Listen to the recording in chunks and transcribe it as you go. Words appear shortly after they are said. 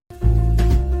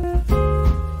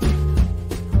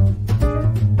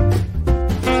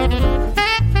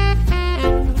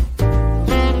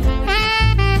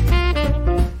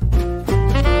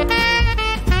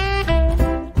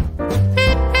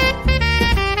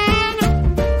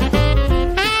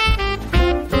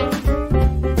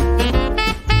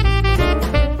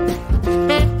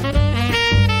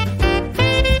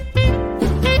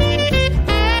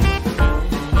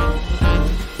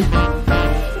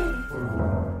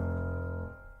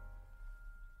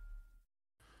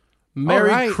Merry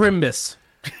right. Crimbus.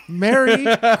 Merry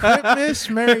Christmas,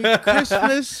 Merry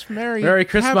Christmas, Merry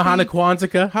Christmas, Hanukkah,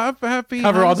 Kwanzaa. Happy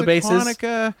Cover all the Hanukkah, bases.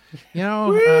 Hanukkah, you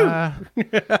know,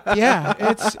 yeah,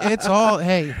 it's all.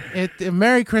 Hey,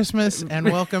 Merry Christmas and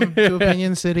welcome to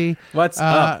Opinion City. What's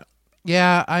up?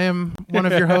 Yeah, I am one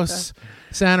of your hosts,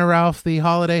 Santa Ralph, the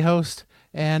holiday host,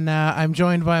 and I'm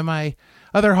joined by my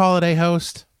other holiday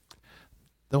host,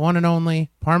 the one and only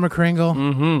Parma Kringle.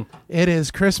 Mm-hmm. It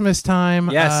is Christmas time.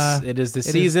 Yes, it is the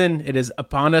season. It is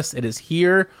upon us. It is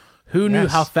here. Who knew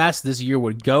how fast this year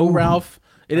would go, Ralph?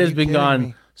 It has been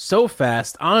gone so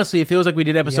fast. Honestly, it feels like we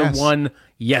did episode 1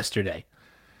 yesterday.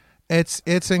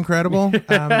 It's incredible.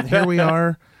 Here we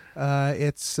are.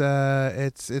 It's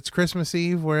Christmas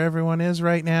Eve where everyone is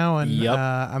right now, and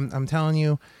I'm telling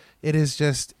you, it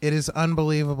is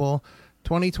unbelievable.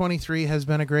 2023 has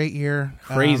been a great year.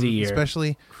 Crazy year.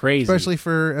 Especially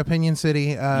for Opinion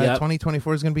City.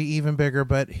 2024 is going to be even bigger,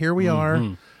 but here we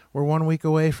are. We're 1 week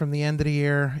away from the end of the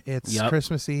year. It's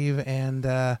Christmas Eve,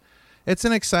 and it's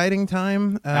an exciting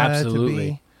time to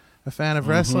be a fan of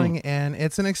wrestling, and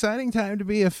it's an exciting time to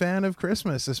be a fan of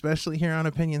Christmas, especially here on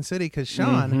Opinion City, because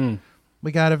Sean,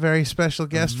 we got a very special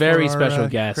guest for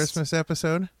our Christmas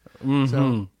episode.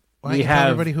 So why don't you tell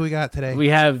everybody who we got today? We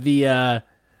have the...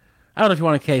 I don't know if you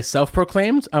want to say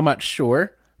self-proclaimed. I'm not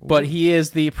sure. But he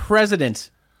is the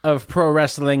president of pro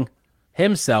wrestling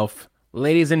himself.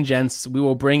 Ladies and gents, we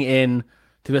will bring in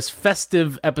to this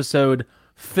festive episode,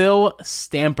 Phil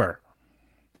Stamper.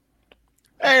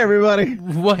 Hey, everybody.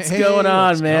 What's going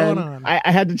on, man? Going on? I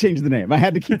had to change the name. I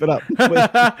had to keep it up.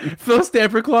 Phil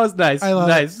Stamper Claus. Nice. I love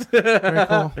it. Very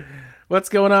cool. What's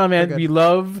going on, man? We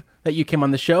love that you came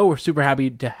on the show. We're super happy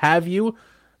to have you.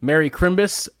 Merry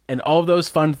Crimbus and all of those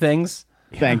fun things.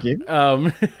 Thank you.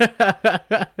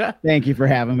 Thank you for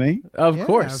having me. Of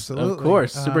course. Absolutely. Of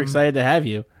course. Super excited to have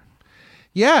you.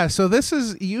 Yeah, so this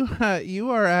is you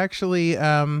are actually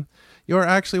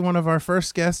one of our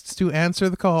first guests to answer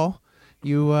the call.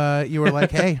 You were like,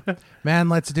 "Hey, man,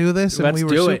 let's do this." And we were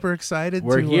super excited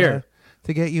to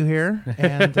get you here.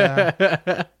 And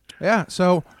yeah,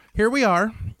 so here we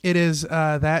are. It is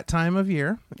that time of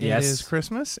year. It is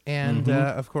Christmas, and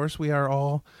of course, we are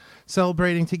all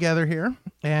celebrating together here.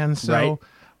 And so,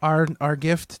 our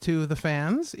gift to the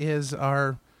fans is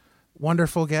our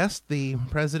wonderful guest, the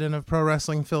president of Pro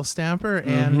Wrestling, Phil Stamper.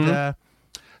 And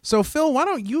so, Phil, why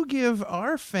don't you give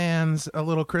our fans a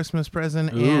little Christmas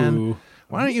present? Ooh. And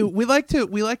why don't you? We like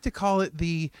to call it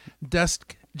the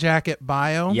Dust Jacket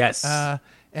Bio. Yes.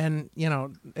 And you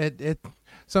know it.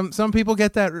 Some people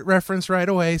get that reference right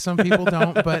away. Some people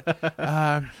don't. But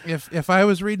if I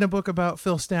was reading a book about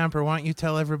Phil Stamper, why don't you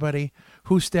tell everybody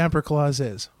who Stamper Claus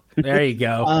is? There you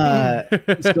go.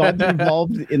 So I've been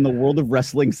involved in the world of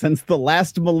wrestling since the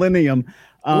last millennium.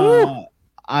 Long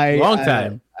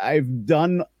time. I've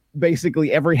done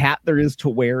basically every hat there is to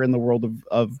wear in the world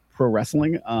of pro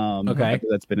wrestling.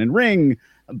 That's been in ring,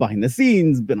 behind the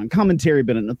scenes, been on commentary,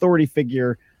 been an authority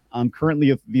figure. I'm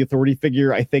currently the authority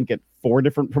figure, I think, at 4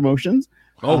 different promotions.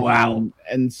 Oh, wow.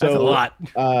 And so that's a lot.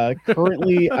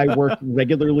 Currently I work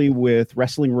regularly with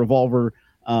Wrestling Revolver,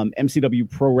 MCW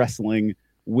Pro Wrestling,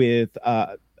 with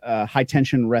High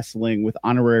Tension Wrestling, with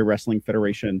Honorary Wrestling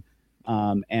Federation,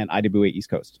 and IWA East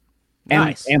Coast.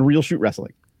 Nice. And Real Shoot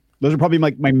Wrestling. Those are probably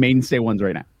my mainstay ones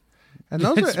right now. And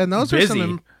those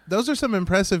are some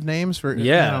impressive names for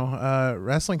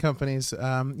wrestling companies.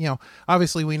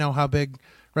 Obviously we know how big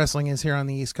wrestling is here on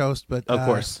the East Coast, but of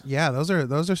course,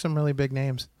 those are some really big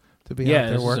names to be out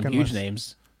there working some huge with.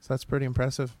 Names. So that's pretty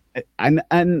impressive.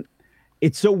 And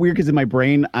it's so weird because in my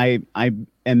brain, I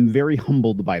am very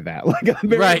humbled by that. Like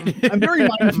I'm very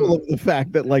mindful of the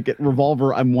fact that like at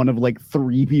Revolver, I'm one of like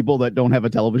 3 people that don't have a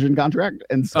television contract.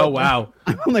 And so I'm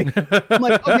like,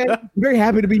 okay, I'm very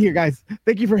happy to be here, guys.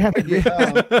 Thank you for having me.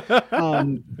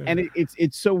 And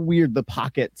it's so weird, the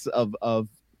pockets of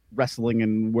wrestling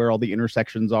and where all the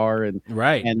intersections are. And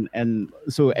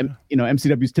so,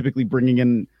 MCW is typically bringing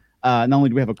in, not only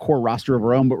do we have a core roster of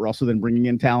our own, but we're also then bringing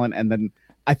in talent. And then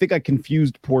I think I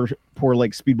confused poor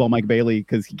like Speedball Mike Bailey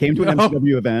because he came to an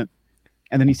MCW event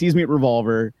and then he sees me at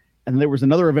Revolver. And there was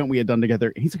another event we had done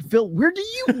together. And he's like, Phil, where do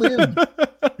you live?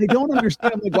 I don't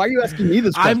understand. I'm like, why are you asking me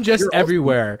this question? I'm just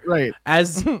everywhere. Right.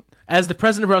 As the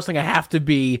president of wrestling, I have to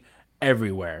be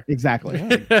everywhere.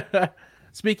 Exactly.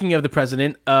 Speaking of the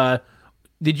president,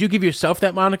 did you give yourself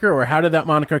that moniker, or how did that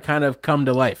moniker kind of come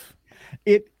to life?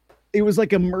 It was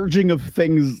like a merging of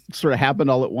things sort of happened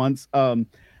all at once.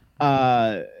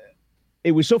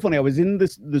 It was so funny. I was in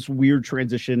this weird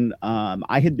transition.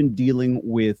 I had been dealing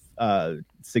with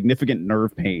significant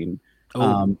nerve pain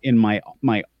in my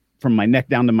from my neck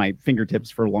down to my fingertips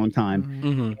for a long time.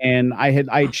 Mm-hmm. And I had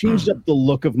changed up the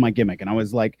look of my gimmick, and I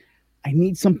was like, I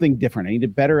need something different. I need a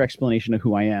better explanation of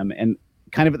who I am. And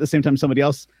kind of at the same time, somebody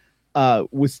else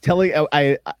was telling,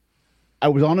 I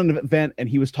was on an event and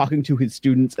he was talking to his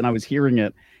students and I was hearing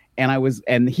it.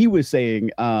 And he was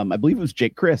saying, I believe it was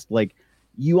Jake Christ, like,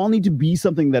 you all need to be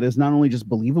something that is not only just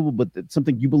believable, but it's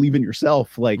something you believe in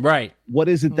yourself. Like, right. What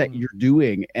is it that you're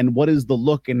doing, and what is the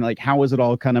look, and like, how is it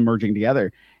all kind of merging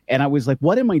together? And I was like,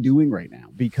 what am I doing right now?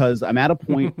 Because I'm at a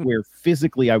point where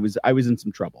physically I was in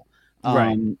some trouble.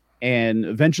 Right. And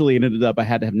eventually it ended up, I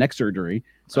had to have neck surgery.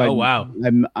 So wow.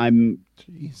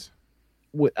 Jeez.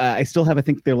 I still have, I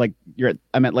think they're like,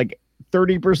 I'm at like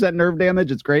 30% nerve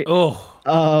damage. It's great.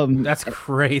 Oh, that's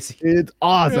crazy. It's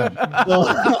awesome.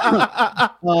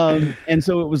 And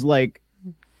so it was like,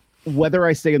 whether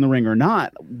I stay in the ring or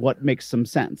not, what makes some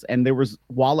sense? And there was,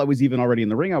 while I was even already in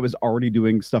the ring, I was already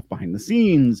doing stuff behind the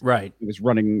scenes. Right. I was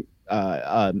running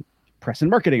press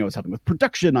and marketing. I was helping with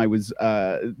production. I was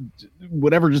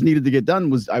whatever just needed to get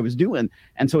done I was doing.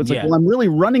 And so it's like, well, I'm really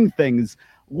running things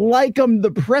like I'm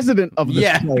the president of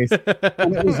this place.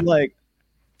 And it was like,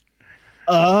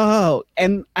 oh,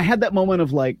 and I had that moment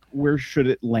of like, where should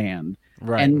it land?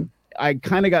 Right. And I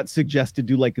kind of got suggested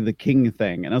to do like the king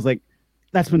thing. And I was like,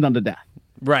 that's been done to death.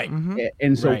 Right. Mm-hmm.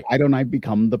 And so why don't I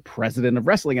become the president of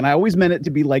wrestling? And I always meant it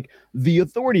to be like the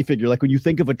authority figure. Like when you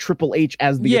think of a Triple H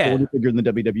as the authority figure in the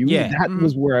WWE, that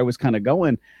was where I was kind of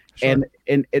going. Sure.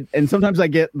 And sometimes I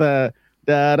get the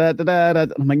da da da da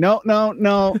da. I'm like, no,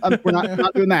 we're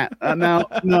not doing that. No,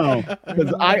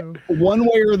 because one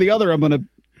way or the other, I'm gonna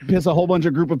piss a whole bunch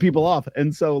of group of people off.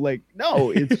 And so like, no,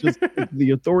 it's just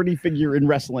the authority figure in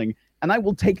wrestling, and I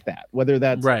will take that, whether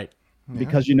that's right.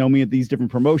 Because you know me at these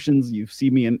different promotions, you see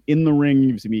me in the ring,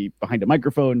 you see me behind a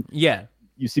microphone. Yeah.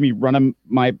 You see me running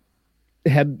my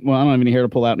head. Well, I don't have any hair to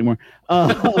pull out anymore.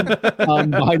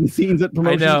 Behind the scenes at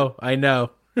promotions. I know.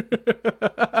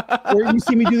 Or you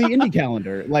see me do the indie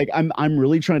calendar. Like I'm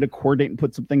really trying to coordinate and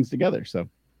put some things together. So,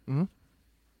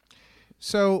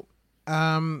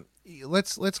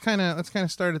 let's kind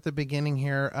of start at the beginning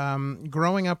here.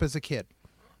 Growing up as a kid,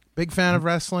 big fan of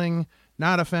wrestling.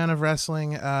 Not a fan of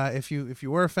wrestling. If you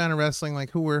were a fan of wrestling,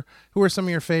 like who were some of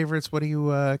your favorites? What do you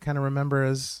kind of remember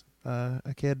as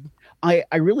a kid? I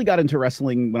really got into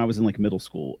wrestling when I was in like middle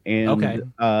school, and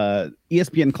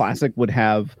ESPN Classic would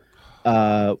have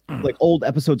like old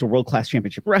episodes of World Class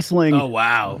Championship Wrestling. Oh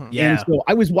wow, yeah. And so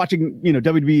I was watching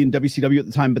WWE and WCW at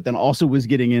the time, but then also was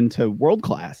getting into World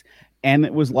Class, and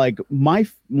it was like my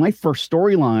first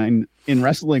storyline in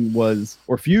wrestling was,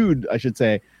 or feud I should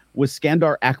say, was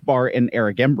Skandar Akbar and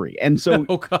Eric Embry. And so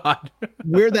oh god,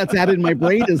 where that's at in my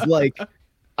brain is like,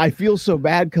 I feel so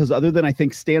bad because other than I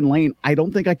think Stan Lane, I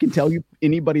don't think I can tell you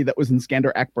anybody that was in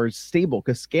Skandar Akbar's stable,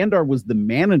 because Skandar was the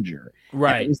manager.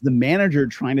 Right. It was the manager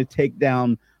trying to take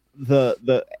down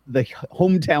the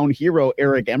hometown hero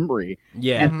Eric Embry.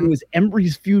 Yeah. And it was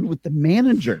Embry's feud with the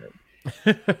manager.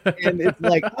 And it's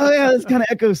like, oh yeah, this kind of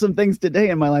echoes some things today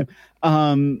in my life.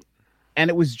 And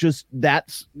it was just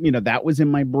that was in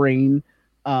my brain.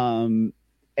 And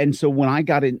so when I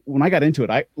got into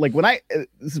it,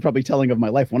 this is probably telling of my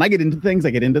life. When I get into things, I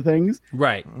get into things.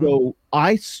 Right. So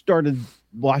I started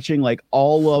watching like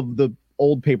all of the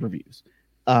old pay-per-views,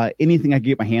 anything I could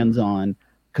get my hands on,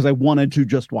 because I wanted to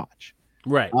just watch.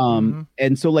 Right.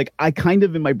 And so like I kind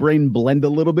of in my brain blend a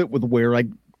little bit with where I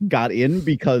got in,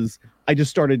 because I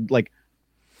just started like,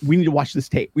 we need to watch this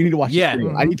tape. We need to watch this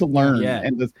video. I need to learn. Yeah.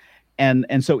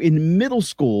 And so in middle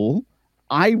school,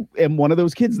 I am one of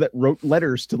those kids that wrote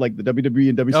letters to like the WWE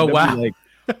and WCW. Oh, wow. Like,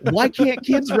 why can't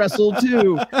kids wrestle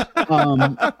too?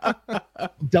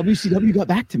 WCW got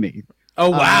back to me.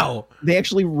 Oh, wow. They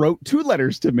actually wrote 2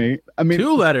 letters to me. I mean,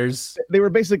 2 letters. They were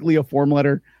basically a form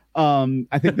letter.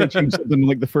 I think they changed something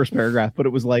like the first paragraph, but it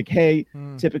was like, hey,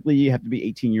 typically you have to be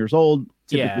 18 years old.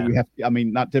 Typically you have to,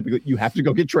 not typically, you have to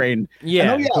go get trained.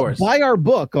 Yeah, of course. Buy our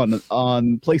book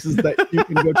on places that you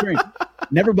can go train.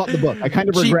 Never bought the book. I kind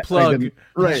of regret plug.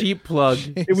 Right. Cheap plug.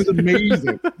 It was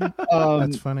amazing.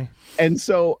 That's funny. And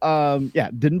so,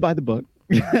 didn't buy the book.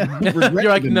 You're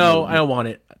like, no, I don't want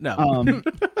it. No.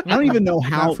 I don't even know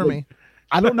how. Not for me.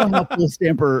 I don't know how Phil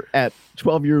Stamper at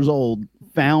 12 years old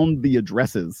found the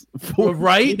addresses for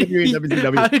right.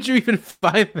 WCW. How did you even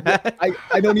find that?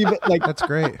 I don't even like. That's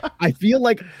great. I feel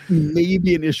like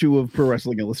maybe an issue of Pro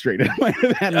Wrestling Illustrated might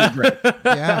have had an address.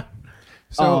 Yeah.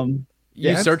 So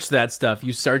you searched that stuff.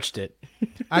 You searched it.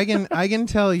 I can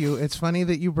tell you, it's funny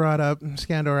that you brought up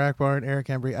Skandar Akbar and Eric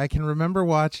Embry. I can remember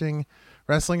watching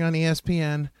wrestling on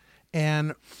ESPN,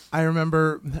 and I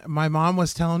remember my mom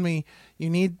was telling me, you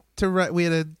need to we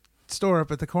had a store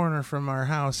up at the corner from our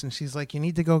house, and she's like, you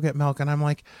need to go get milk. And I'm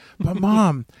like, but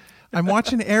Mom, I'm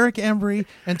watching Eric Embry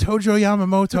and Tojo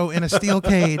Yamamoto in a steel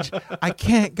cage. I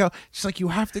can't go. She's like, you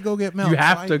have to go get milk. You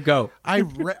have to go. I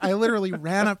literally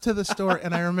ran up to the store,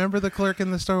 and I remember the clerk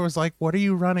in the store was like, what are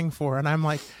you running for? And I'm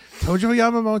like, Tojo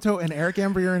Yamamoto and Eric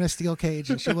Embry are in a steel cage.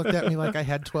 And she looked at me like I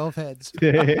had 12 heads.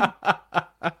 Yeah.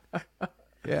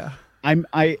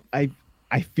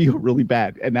 I feel really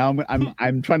bad, and now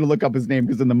I'm trying to look up his name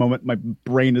because in the moment my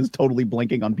brain is totally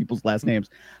blanking on people's last names.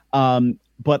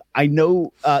 But I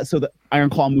know so the Iron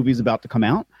Claw movie is about to come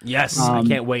out. Yes, I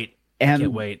can't wait. I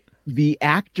can't wait. The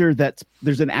actor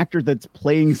there's an actor that's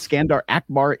playing Skandar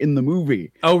Akbar in the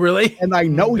movie. Oh, really? And I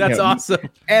know that's him. Awesome.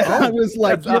 And I was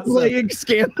like, you're awesome. playing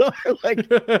Skandar? Like,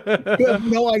 you have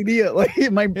no idea. Like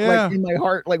in my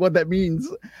heart, like what that means.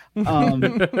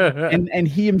 And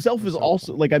he himself is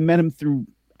also like, I met him through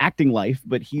acting life,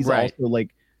 but he's also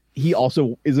like, he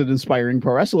also is an inspiring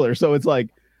pro wrestler. So it's like,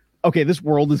 okay, this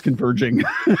world is converging.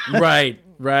 Right.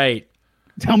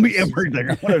 Tell me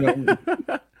everything. I want to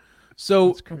know.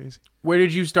 So, where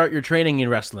did you start your training in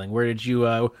wrestling? Where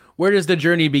does the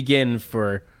journey begin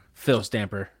for Phil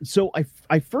Stamper? So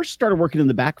I first started working in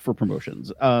the back for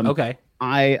promotions. Okay.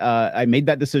 I made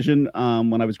that decision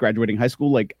when I was graduating high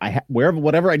school. Like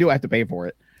whatever I do, I have to pay for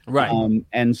it. Right.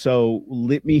 And so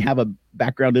let me have a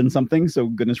background in something. So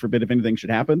goodness forbid if anything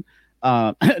should happen,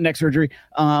 neck surgery,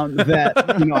 that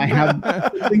I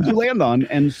have things to land on.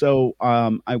 And so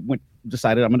I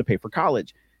decided I'm going to pay for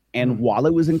college. And while I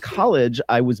was in college,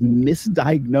 I was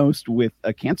misdiagnosed with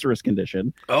a cancerous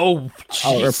condition. Oh,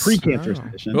 or a precancerous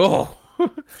condition. Oh,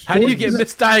 how do you get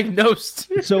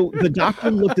misdiagnosed? So the doctor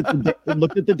looked at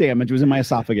the damage. It was in my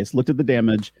esophagus. Looked at the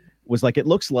damage. Was like, it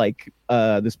looks like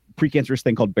this precancerous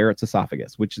thing called Barrett's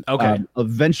esophagus, which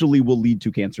eventually will lead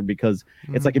to cancer because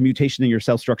it's like a mutation in your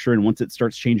cell structure, and once it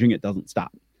starts changing, it doesn't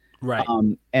stop. Right.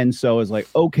 And so I was like,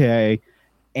 okay,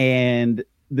 and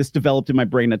this developed in my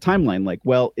brain a timeline like,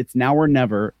 well, it's now or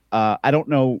never. I don't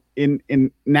know.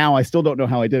 In now, I still don't know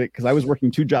how I did it because I was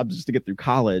working 2 jobs just to get through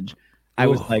college. I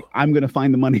was like, I'm going to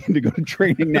find the money to go to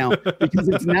training now because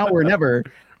it's now or never.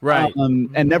 Right.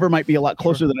 And never might be a lot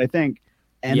closer than I think.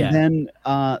 And then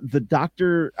the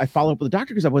doctor, I followed up with the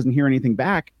doctor because I wasn't hearing anything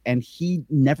back. And he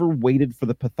never waited for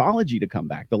the pathology to come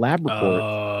back, the lab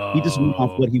report. He just went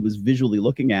off what he was visually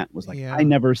looking at, was like, I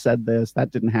never said this.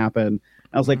 That didn't happen. And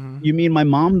I was like, you mean my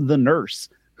mom, the nurse,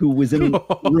 who was in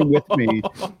the room with me,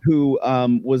 who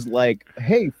was like,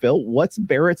 hey, Phil, what's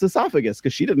Barrett's esophagus?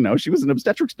 Because she didn't know. She was an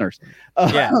obstetrics nurse.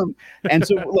 And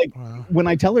so like when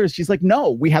I tell her, she's like,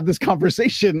 no, we had this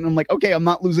conversation. And I'm like, okay, I'm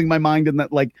not losing my mind in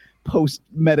that like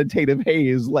post-meditative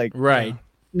haze. Like,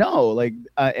 no, like,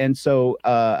 and so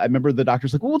I remember the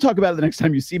doctor's like, well, we'll talk about it the next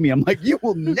time you see me. I'm like, you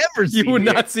will never see me. You will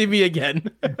not see me again.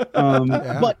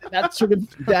 But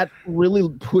that really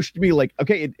pushed me like,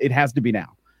 okay, it has to be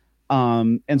now.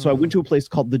 And so I went to a place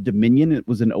called the Dominion. It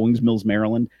was in Owings Mills,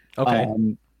 Maryland. Okay.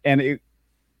 And it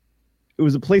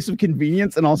was a place of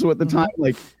convenience. And also at the time,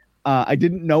 like, I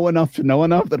didn't know enough to know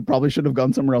enough that I probably should have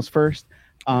gone somewhere else first.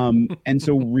 And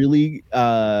so really,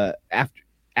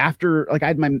 after like I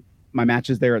had my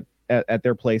matches there at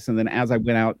their place. And then as I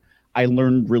went out, I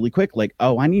learned really quick, like,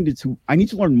 oh, I need to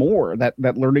learn more.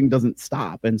 That learning doesn't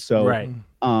stop. And so,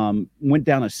 went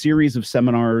down a series of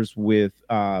seminars with,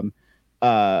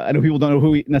 I know people don't know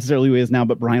who he is now,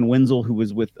 but Brian Wenzel, who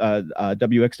was with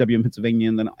WXW in Pennsylvania,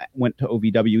 and then went to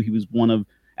OVW. He was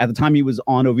at the time he was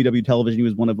on OVW television, he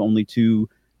was one of only 2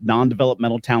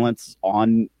 non-developmental talents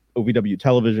on OVW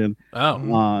television.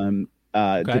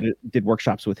 Did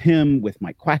workshops with him, with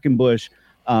Mike Quackenbush,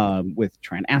 with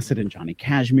Tran Acid and Johnny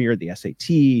Kashmere, the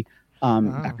SAT,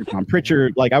 Dr. Tom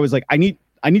Pritchard. Like I was like, I need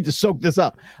to soak this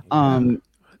up.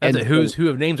 That's a who's who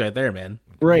of names right there, man.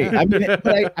 Right. I mean,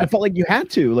 but I felt like you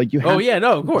had to, like, you had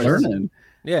of course. Learning.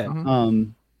 Yeah.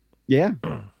 Yeah.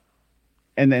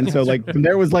 And then so like from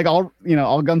there was like all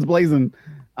guns blazing,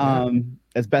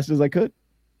 as best as I could.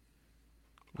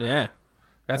 Yeah.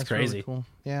 That's crazy. Really cool.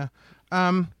 Yeah.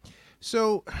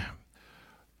 So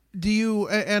do you,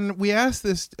 and we ask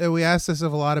this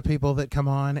of a lot of people that come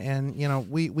on, and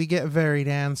we get varied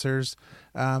answers.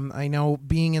 I know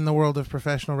being in the world of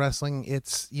professional wrestling,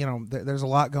 it's there's a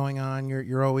lot going on.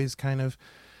 You're always kind of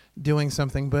doing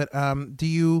something, but do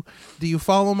you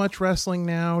follow much wrestling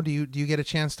now? Do you get a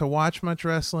chance to watch much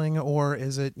wrestling, or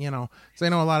is it because I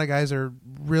know a lot of guys are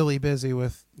really busy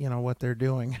with what they're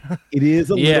doing. It is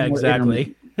a little more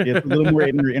exactly. It's a little more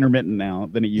intermittent now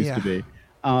than it used to be.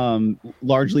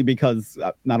 largely because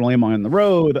not only am I on the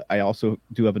road, I also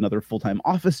do have another full-time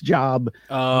office job.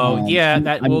 Oh,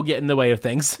 that will get in the way of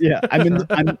things. Yeah,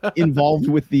 I'm involved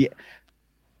with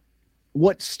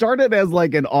what started as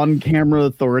like an on-camera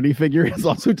authority figure has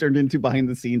also turned into behind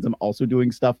the scenes. I'm also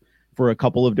doing stuff for a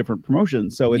couple of different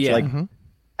promotions. So it's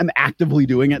I'm actively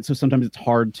doing it. So sometimes it's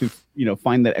hard to,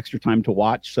 find that extra time to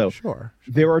watch. So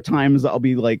there are times I'll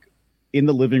be like in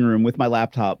the living room with my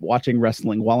laptop, watching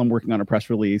wrestling while I'm working on a press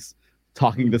release,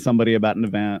 talking to somebody about an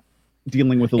event,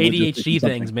 dealing with the ADHD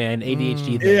things, man.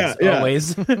 ADHD things. Yeah.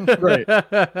 Always. Right.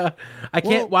 I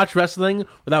can't watch wrestling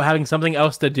without having something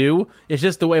else to do. It's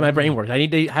just the way my brain works. I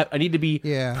need to be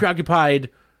preoccupied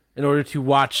in order to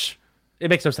watch. It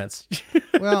makes no sense.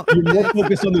 Well, you're more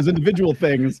focused on those individual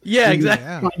things. Yeah, exactly.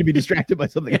 Trying to be distracted by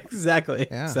something else. Exactly.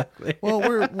 Yeah. Exactly. Well,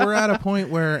 we're at a point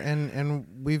where, and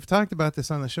we've talked about this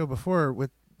on the show before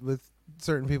with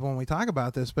certain people when we talk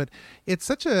about this, but it's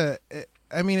such a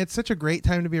great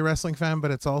time to be a wrestling fan,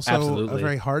 but it's also a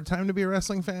very hard time to be a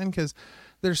wrestling fan because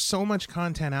there's so much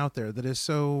content out there that is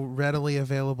so readily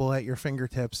available at your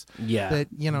fingertips that,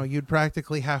 you'd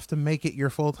practically have to make it your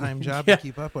full-time job to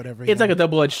keep up with everything. It's like a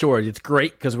double-edged sword. It's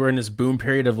great because we're in this boom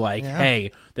period of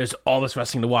hey, there's all this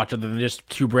wrestling to watch other than just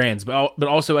two brands. But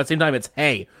also at the same time, it's,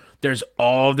 hey, there's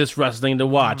all this wrestling to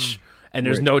watch and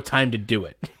there's no time to do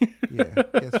it. Yeah,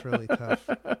 it's really tough.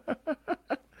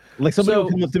 Like somebody will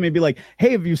come up to me and be like,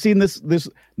 "Hey, have you seen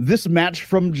this match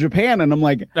from Japan?" And I'm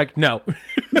like, no,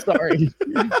 sorry.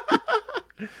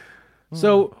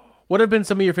 So, what have been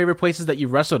some of your favorite places that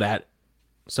you've wrestled at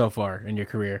so far in your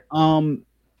career? I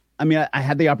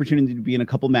had the opportunity to be in a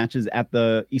couple matches at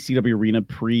the ECW arena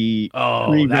pre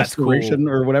restoration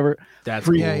or whatever. That's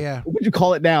cool. Yeah. What would you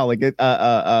call it now? Like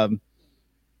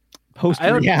post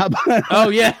rehab. Oh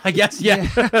yeah, I guess yeah.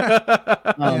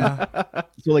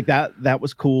 So like that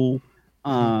was cool.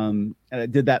 And I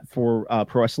did that for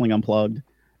Pro Wrestling Unplugged.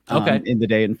 In the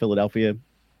day in Philadelphia.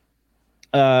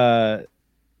 Wow,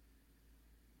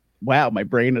 my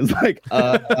brain is like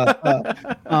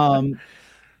I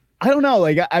don't know.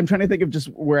 Like I'm trying to think of just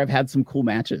where I've had some cool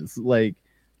matches. Like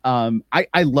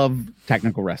I love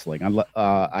technical wrestling. I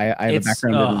have a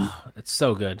background it's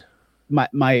so good.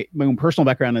 My own personal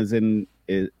background is in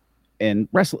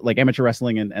wrestling, like amateur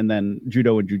wrestling and then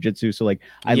judo and jiu-jitsu. So like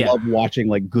I love watching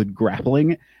like good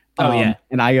grappling. And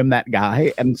I am that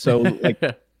guy. And so like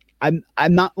I'm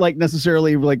not like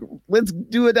necessarily like, let's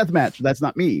do a death match. That's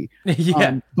not me.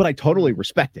 But I totally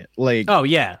respect it. Like,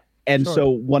 and so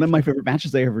one of my favorite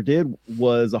matches I ever did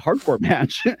was a hardcore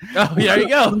match. Oh, there you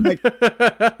go.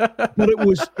 But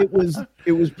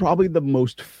it was probably the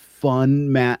most fun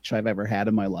match I've ever had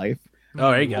in my life.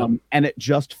 Oh, there you go. And it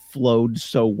just flowed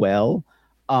so well.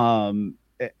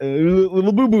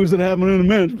 Little boo-boos that happen in a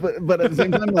match, but at the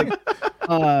same time, like,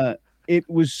 it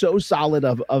was so solid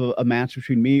of a match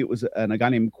between me. It was a guy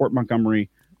named Court Montgomery.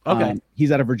 Okay.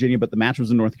 He's out of Virginia, but the match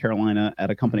was in North Carolina at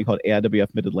a company called AIWF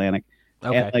Mid-Atlantic.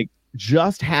 Okay. And like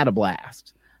just had a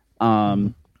blast.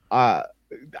 At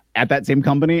that same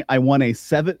company, I won a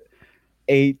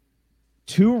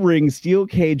 2-ring steel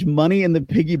cage Money in the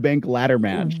Piggy Bank ladder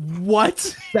match. What?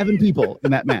 7 people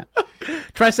in that match.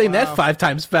 Try saying that 5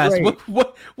 times fast. Right.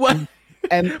 What?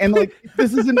 And like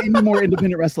this isn't any more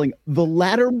independent wrestling. The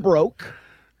ladder broke.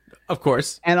 Of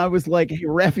course. And I was like, "Hey,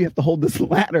 ref, you have to hold this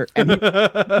ladder." And he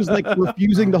was like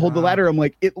refusing to hold the ladder. I'm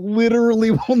like, "It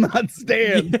literally will not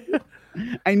stand.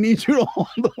 I need you to hold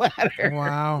the ladder."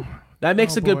 Wow. That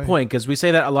makes a good point because we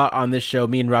say that a lot on this show.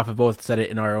 Me and Rafa both said it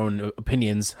in our own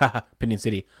opinions. Opinion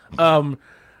City.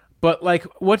 But like,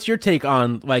 what's your take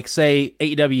on like, say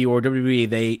AEW or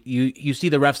WWE? You see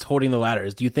the refs holding the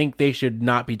ladders. Do you think they should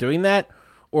not be doing that,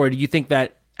 or do you think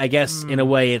that I guess in a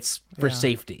way it's for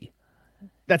safety?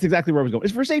 That's exactly where I was going.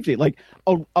 It's for safety. Like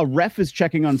a ref is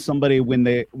checking on somebody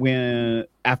when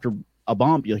after a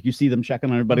bump, you see them checking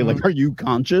on everybody. Like, are you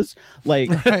conscious? Like,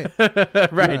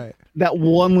 right. That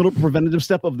one little preventative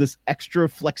step of this extra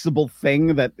flexible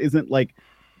thing that isn't like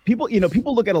people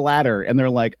look at a ladder and they're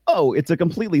like, oh, it's a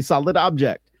completely solid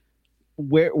object.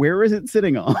 Where is it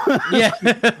sitting on? Yeah.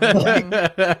 Like,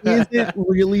 is it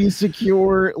really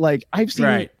secure? Like I've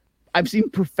seen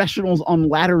professionals on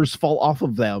ladders fall off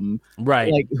of them,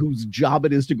 right? Like whose job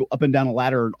it is to go up and down a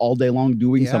ladder all day long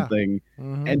doing something.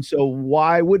 Mm-hmm. And so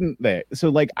why wouldn't they? So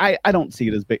like, I don't see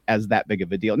it as that big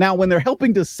of a deal. Now, when they're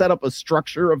helping to set up a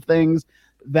structure of things,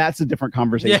 that's a different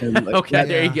conversation. Yeah. Okay,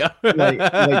 there you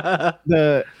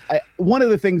go. One of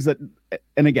the things that,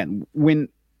 and again, when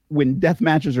death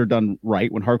matches are done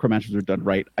right, when hardcore matches are done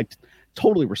right, I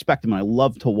totally respect them and I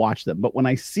love to watch them. But when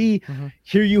I see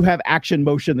here you have action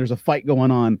motion, there's a fight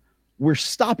going on, we're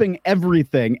stopping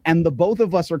everything, and the both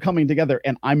of us are coming together,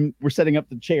 and we're setting up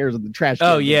the chairs and the trash.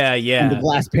 Oh yeah, and the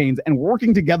glass panes, and we're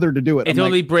working together to do it. It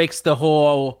totally breaks the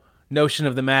whole notion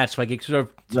of the match. Like it sort of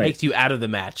takes you out of the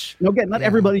match. No, again, not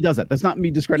everybody does that. That's not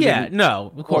me discrediting. Yeah,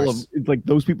 no, of course. Like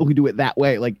those people who do it that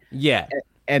way. Like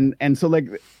and so like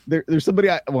there's somebody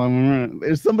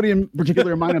there's somebody in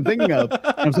particular in mind I'm thinking of, and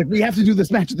I was like, we have to do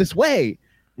this match this way,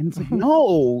 and it's like,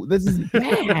 no, this is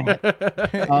bad.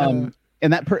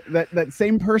 And that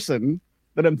same person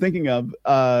that I'm thinking of,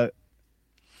 I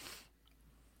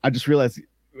just realized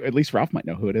at least Ralph might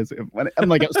know who it is. I'm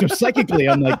like, so psychically,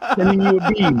 I'm like sending you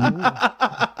a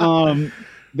beam.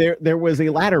 There was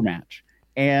a ladder match,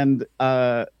 and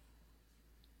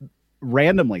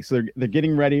randomly, so they're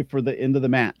getting ready for the end of the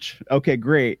match. Okay,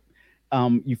 great.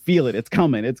 You feel it. It's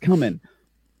coming.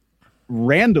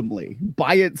 Randomly,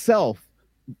 by itself,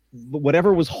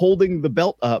 whatever was holding the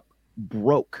belt up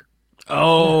broke.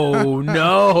 Oh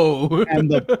no!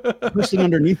 And the person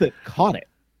underneath it caught it.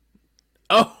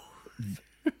 Oh,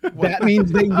 that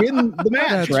means they win the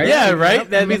match, right? Yeah, right.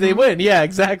 That means they win. Yeah,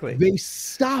 exactly. They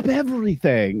stop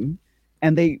everything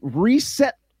and they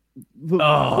reset the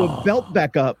belt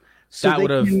back up so they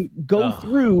can go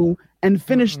through and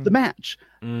finish the match.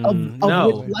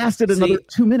 Which lasted another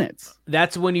 2 minutes.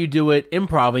 That's when you do it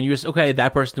improv and you just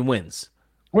that person wins.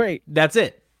 Right. That's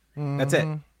it. That's it.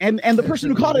 And the person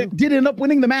who caught it did end up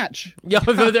winning the match. Yeah,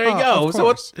 there you go. Of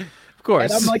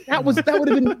course. And I'm like, that would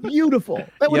have been beautiful.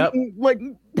 That would have been like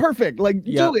perfect. Like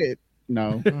do it.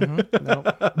 No. No.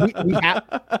 We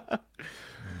have.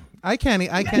 I can't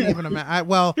even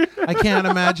imagine. I can't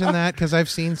imagine that because I've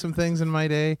seen some things in my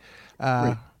day.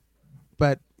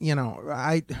 But we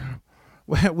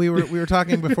were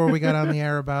talking before we got on the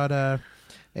air about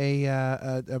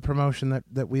a promotion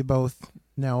that we both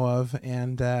know of,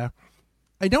 and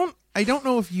I don't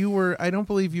know if you were. I don't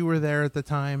believe you were there at the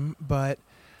time, but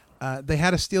they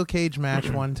had a steel cage match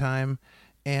one time,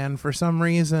 and for some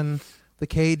reason the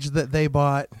cage that they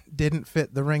bought didn't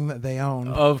fit the ring that they owned.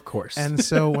 Of course. And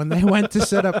so when they went to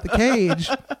set up the cage,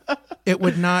 it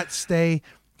would not stay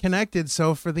connected.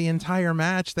 So for the entire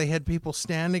match, they had people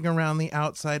standing around the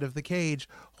outside of the cage,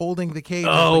 holding the cage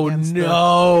up against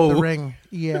the ring.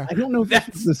 Yeah. I don't know if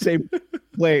that's the same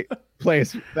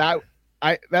place. That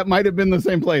might have been the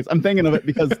same place. I'm thinking of it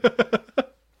because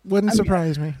wouldn't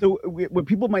surprise me. So what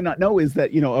people might not know is that,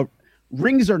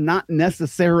 rings are not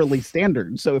necessarily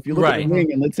standard. So if you look at a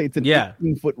ring and let's say it's an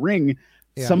 18-foot ring,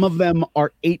 some of them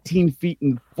are 18 feet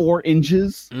and 4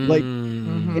 inches.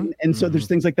 And so there's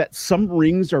things like that. Some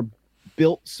rings are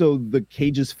built so the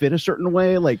cages fit a certain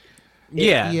way. Like,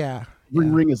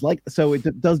 ring is like, so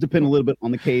it does depend a little bit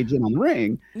on the cage and on the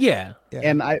ring. Yeah.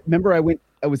 And I remember I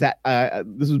was at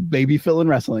this was baby Phil in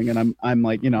wrestling, and I'm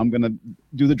like, I'm gonna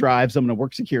do the drives, I'm gonna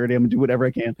work security, I'm gonna do whatever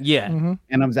I can. Yeah.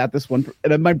 And I was at this one,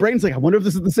 and my brain's like, I wonder if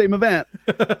this is the same event.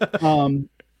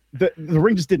 The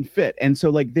ring just didn't fit, and so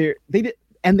like they did,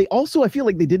 and they also I feel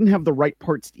like they didn't have the right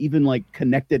parts to even like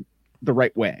connect it the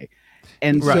right way,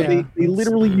 and so they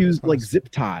literally used like zip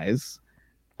ties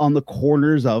on the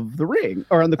corners of the ring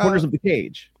or on the corners of the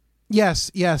cage.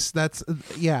 Yes, that's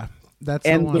that's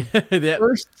and the one. The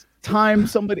first time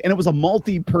somebody, and it was a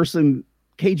multi-person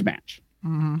cage match.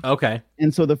 Okay.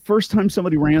 And so the first time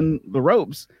somebody ran the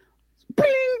ropes, bing,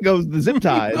 goes the zip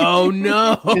ties. Oh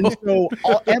no. And so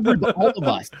all of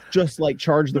us just like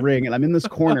charge the ring, and I'm in this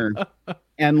corner,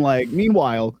 and like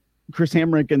meanwhile Chris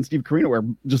Hamrick and Steve Corino are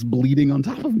just bleeding on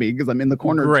top of me because I'm in the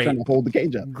corner trying to hold the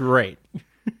cage up. Great.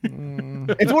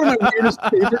 It's one of my weirdest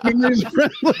favorite memories.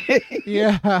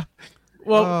 Yeah.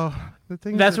 Well,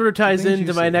 that sort of ties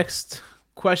into my next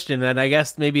question, and I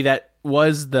guess maybe that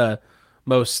was the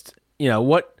most,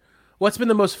 what's been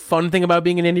the most fun thing about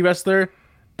being an indie wrestler,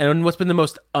 and what's been the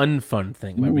most unfun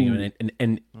thing about being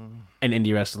an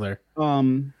indie wrestler? I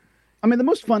mean, the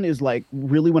most fun is like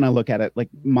really when I look at it, like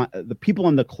the people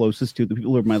I'm the closest to, the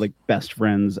people who are my like best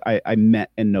friends, I met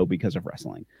and know because of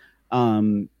wrestling.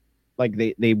 Like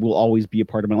they will always be a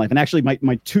part of my life, and actually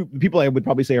my two people I would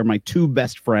probably say are my two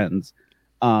best friends.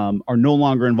 Are no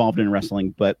longer involved in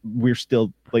wrestling, but we're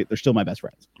still like they're still my best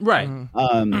friends. Right.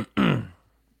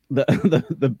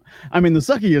 The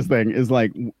suckiest thing is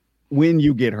like when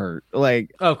you get hurt,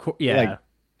 like like,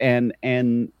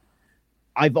 and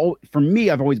I've always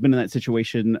been in that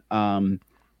situation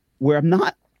where I'm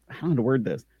not. I don't know how to word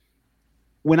this.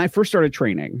 When I first started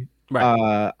training,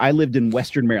 I lived in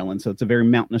Western Maryland, so it's a very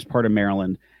mountainous part of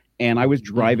Maryland, and I was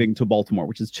driving to Baltimore,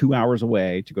 which is 2 hours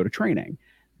away, to go to training,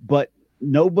 but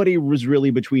nobody was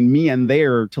really between me and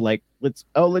there to like, let's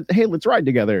ride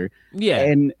together. Yeah.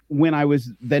 And when I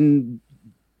was then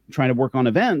trying to work on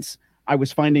events, I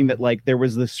was finding that like there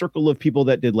was this circle of people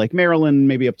that did like Maryland,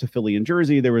 maybe up to Philly and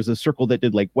Jersey. There was a circle that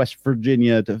did like West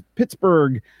Virginia to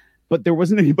Pittsburgh, but there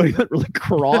wasn't anybody that really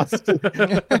crossed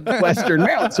Western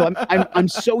Maryland. So I'm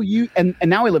so and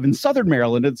now I live in Southern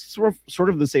Maryland. It's sort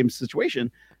of the same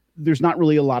situation. There's not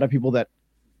really a lot of people that,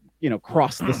 you know,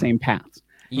 cross the same paths.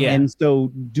 Yeah. And so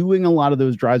doing a lot of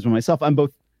those drives by myself, I'm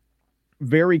both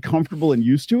very comfortable and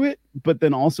used to it, but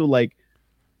then also like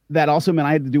that also meant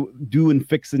I had to do and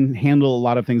fix and handle a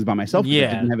lot of things by myself. Yeah.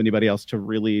 I didn't have anybody else to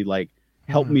really like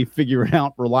help me figure it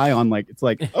out, rely on. Like, it's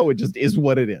like, oh, it just is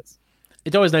what it is.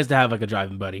 It's always nice to have like a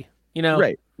driving buddy, you know?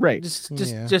 Right.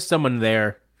 Just someone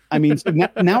there. I mean, so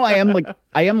now I am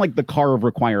like the car of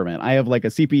requirement. I have like a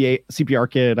CPR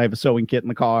kit. I have a sewing kit in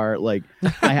the car. Like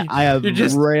I have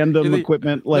random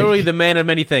equipment. Like literally the man of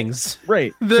many things.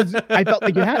 Right. I felt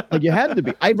like you had to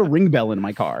be. I have a ring bell in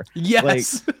my car.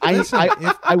 Yes.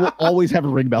 Like, I will always have a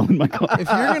ring bell in my car. If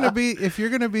you're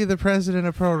gonna be the president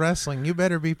of pro wrestling, you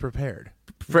better be prepared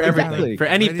for everything, for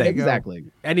anything, exactly,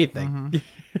 anything. Mm-hmm.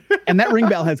 And that ring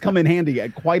bell has come in handy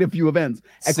at quite a few events.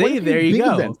 At See, there you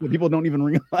go. Events that people don't even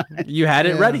realize. You had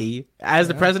it ready as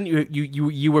the president.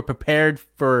 You were prepared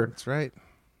for. That's right.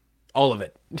 All of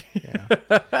it.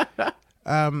 Yeah.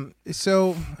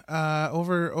 So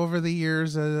over the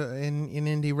years in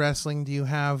indie wrestling, do you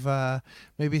have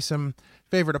maybe some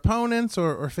favorite opponents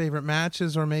or favorite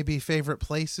matches or maybe favorite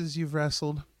places you've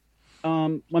wrestled?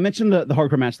 I mentioned the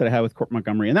hardcore match that I had with Court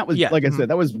Montgomery, and that was like I said,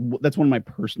 that's one of my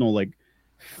personal like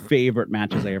favorite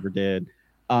matches I ever did.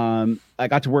 I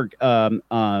got to work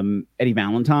Eddie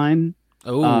Valentine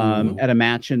at a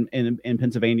match in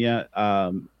Pennsylvania.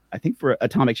 I think for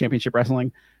Atomic Championship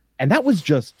Wrestling, and that was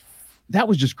just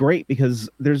great because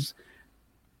I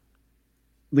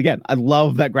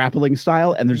love that grappling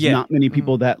style, and there's not many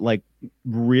people that like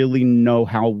really know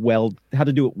how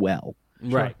to do it well.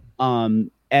 Right.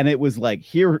 And it was like,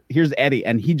 here's Eddie,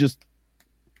 and it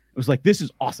was like, this is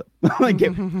awesome. Like,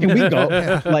 can we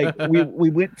go? Like, we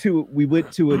went to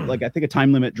like, I think a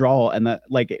time limit draw, and that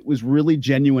like it was really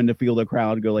genuine to feel the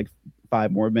crowd go like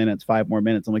 5 more minutes. I'm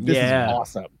like, this is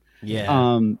awesome.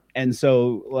 Yeah. And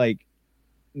so like,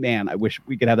 man, I wish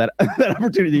we could have that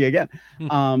opportunity again.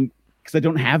 Because I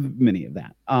don't have many of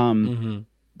that.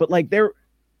 But like there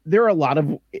are a lot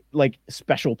of like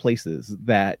special places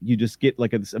that you just get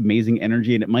like this amazing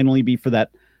energy, and it might only be for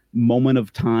that moment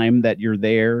of time that you're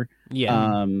there.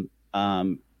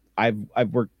 I've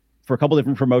worked for a couple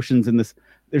different promotions in this.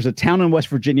 There's a town in West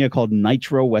Virginia called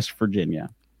Nitro, West Virginia.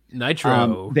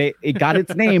 Nitro. It got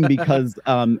its name because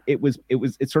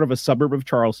it's sort of a suburb of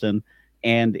Charleston,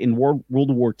 and in World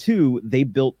War II they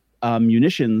built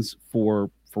munitions for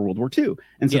World War II,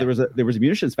 and so there was a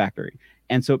munitions factory,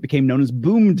 and so it became known as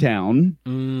Boomtown.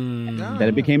 Then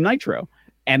it became Nitro,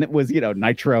 and it was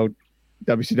Nitro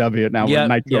WCW, now we're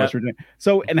Nitro West Virginia.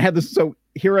 So and I had this. So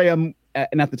here I am,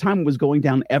 and at the time was going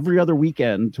down every other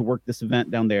weekend to work this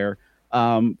event down there.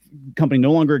 Company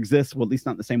no longer exists, well at least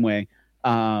not in the same way.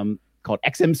 Called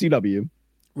XMCW,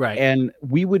 right? And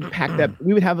we would pack that.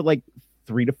 We would have like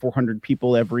 300 to 400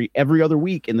 people every other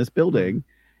week in this building.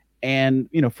 And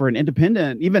for an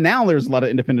independent, even now there's a lot of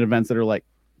independent events that are like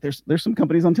there's some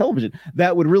companies on television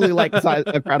that would really like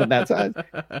a crowd of that size,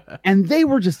 and they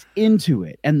were just into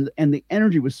it, and the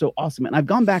energy was so awesome. And I've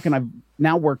gone back and I've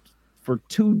now worked for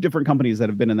 2 different companies that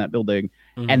have been in that building,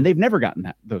 and they've never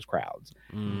gotten those crowds.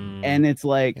 And it's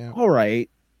like, all right,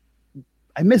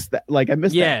 I missed that. Like I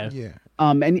missed that. Yeah.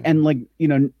 And like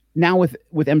now with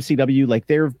MCW, like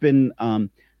there have been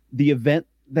the event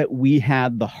that we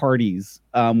had, the Hardys,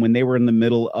 when they were in the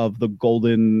middle of the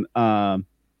golden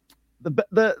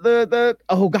the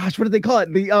oh gosh, what did they call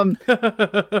it?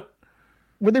 The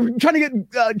where they were trying to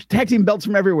get tag team belts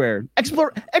from everywhere.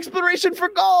 Exploration for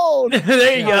gold.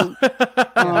 There you go.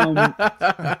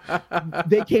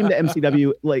 They came to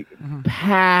MCW, like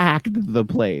packed the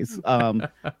place.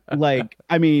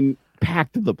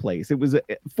 Packed the place. It was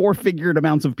 4-figured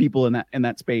amounts of people in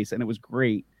that space, and it was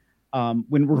great.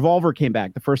 When Revolver came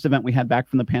back, the first event we had back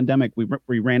from the pandemic,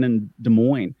 we ran in Des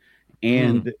Moines,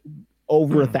 and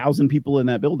over 1,000 people in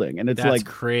that building, and it's that's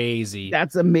crazy.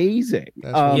 That's amazing.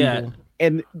 That's really cool.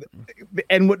 And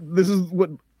this is what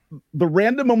the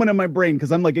random moment in my brain,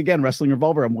 because I'm like, again, Wrestling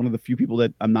Revolver, I'm one of the few people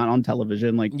that I'm not on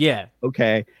television. Like,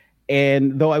 okay.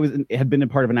 And though had been a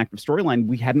part of an active storyline,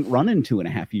 we hadn't run in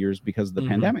 2.5 years because of the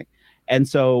pandemic. And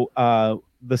so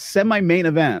the semi-main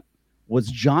event was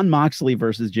Jon Moxley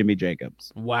versus Jimmy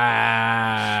Jacobs.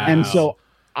 Wow. And so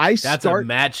that's a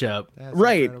matchup.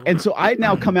 Right. Incredible. And so I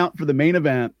now come out for the main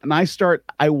event, and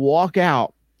I walk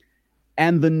out,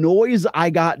 And the noise I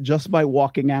got just by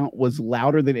walking out was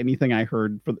louder than anything I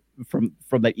heard from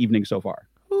that evening so far.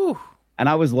 Ooh. And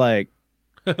I was like,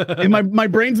 and my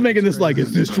brain's making this like,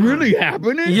 is this really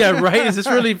happening? Yeah, right. Is this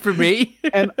really for me?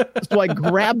 And so I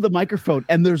grabbed the microphone,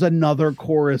 and there's another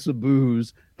chorus of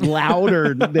boos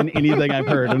louder than anything I've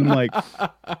heard. And I'm like,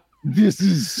 this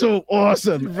is so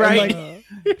awesome. Right.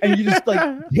 And you just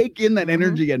like take in that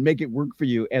energy and make it work for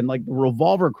you. And like the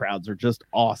Revolver crowds are just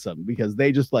awesome because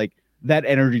they just like that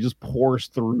energy just pours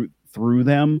through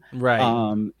them.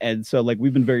 Right. And so like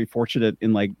we've been very fortunate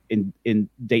in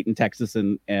Dayton, Texas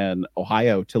and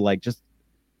Ohio to like just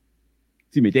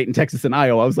Dayton, Texas and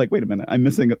Iowa. I was like, wait a minute, I'm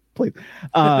missing a place.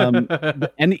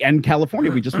 And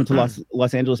California, we just went to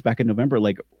Los Angeles back in November,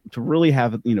 like to really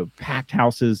have, packed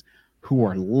houses who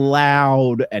are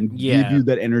loud and give you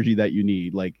that energy that you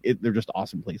need. Like they're just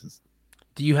awesome places.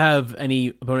 Do you have any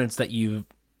opponents that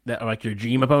are like your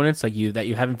dream opponents, that you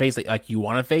haven't faced, like you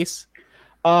want to face?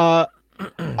 I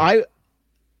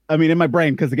mean, in my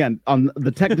brain, because again, on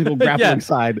the technical grappling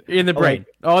side, in the brain,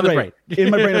 brain, in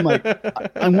my brain, I'm like,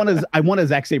 I want a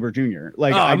Zack Sabre Jr.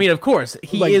 Like, I mean, of course,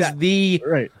 he like is that. the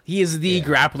Right. He is the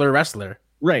grappler wrestler,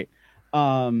 right?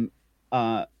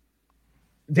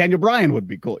 Daniel Bryan would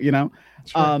be cool, Sure.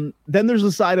 Then there's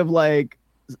the side of like,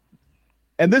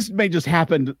 and this may just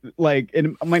happen, like,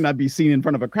 and it might not be seen in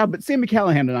front of a crowd, but Sami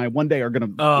Callihan and I one day are gonna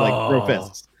like throw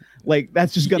fists. Like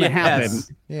that's just gonna happen.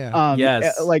 Yeah.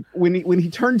 Yes. Like when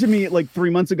he turned to me like 3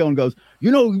 months ago and goes, me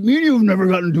and you have never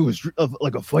gotten into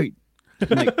a fight.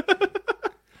 I'm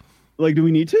like, do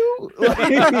we need to? Like,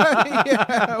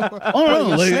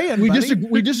 oh, like, we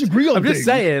disagree on I'm just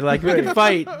saying, like, we can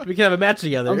fight, we can have a match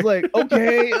together. I was like,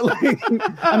 okay. Like,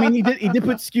 I mean, he did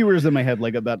put skewers in my head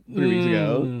like about 3 weeks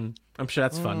ago. I'm sure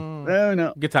that's fun.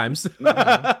 No. Good times.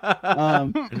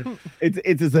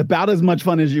 It's about as much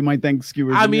fun as you might think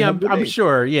skewers. I mean, I'm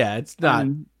sure. Yeah, it's not.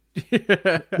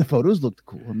 The photos looked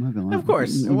cool. I'm not gonna lie. Of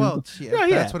course. Well,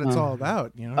 that's what it's all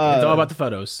about. It's all about the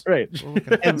photos, right?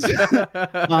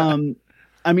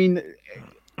 I mean,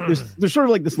 there's sort of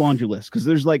like this laundry list because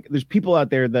there's people out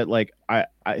there that like I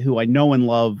who I know and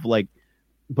love, like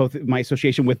both my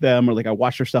association with them or like I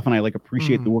watch their stuff and I like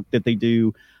appreciate the work that they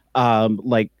do.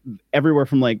 Like everywhere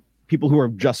from like people who are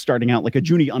just starting out, like a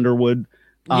Junie Underwood,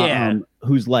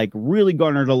 who's like really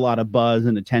garnered a lot of buzz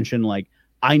and attention. Like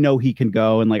I know he can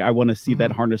go, and like I want to see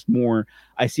that harnessed more.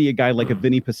 I see a guy like a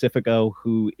Vinny Pacifico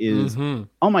who is,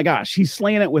 oh my gosh, he's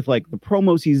slaying it with like the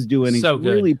promos he's doing. He's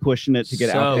really pushing it to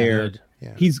get out there.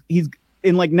 Yeah. He's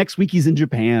in like next week he's in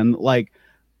Japan. Like,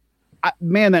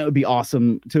 man, that would be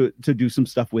awesome to do some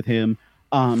stuff with him.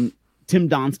 Tim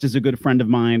Donst is a good friend of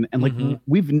mine, and like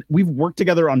we've worked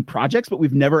together on projects, but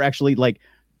we've never actually like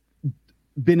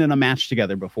been in a match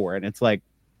together before. And it's like,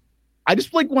 I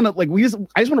just like want to like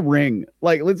I just want to ring.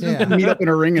 Like let's just meet up in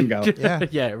a ring and go.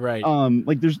 Yeah, right.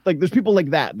 Like there's people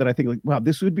like that I think like, wow,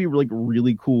 this would be like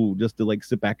really cool just to like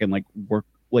sit back and like work,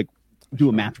 like do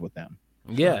a match with them.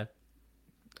 Yeah,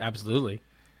 absolutely.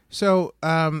 So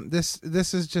this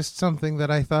is just something that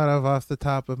I thought of off the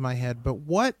top of my head. But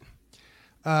what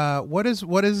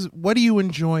do you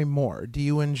enjoy more? Do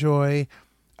you enjoy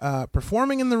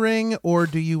performing in the ring, or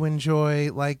do you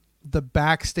enjoy like the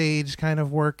backstage kind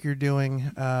of work you're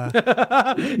doing? No.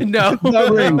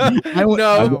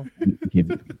 No.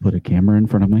 Put a camera in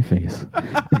front of my face.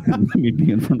 Let me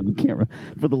be in front of the camera,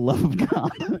 for the love of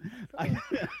God.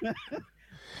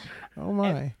 Oh my!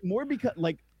 And more because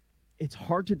like it's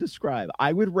hard to describe.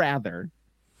 I would rather.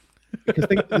 Because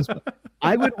think of this,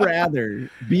 I would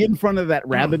rather be in front of that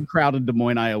rabid crowd in Des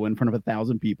Moines, Iowa, in front of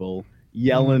 1,000 people,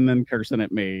 yelling and cursing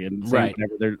at me and saying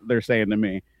whatever they're saying to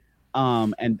me,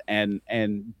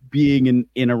 and being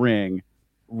in a ring,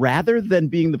 rather than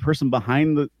being the person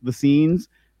behind the scenes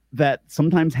that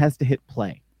sometimes has to hit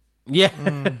play. Yeah,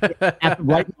 at the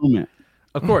right moment.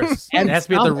 Of course, and it has to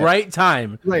be at the right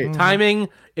time. Right, timing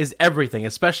is everything,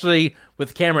 especially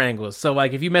with camera angles. So,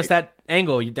 like, if you miss that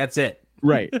angle, that's it.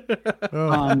 Right.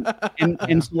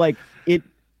 And so like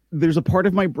there's a part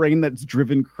of my brain that's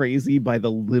driven crazy by the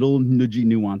little nudgy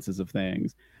nuances of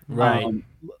things. Right.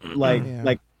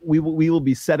 Like we will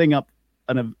be setting up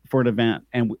for an event,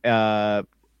 and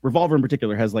Revolver in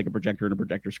particular has like a projector and a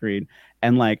projector screen,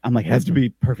 and like I'm like, it has to be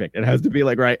perfect. It has to be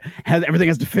like right. Everything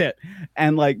has to fit.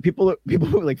 And like people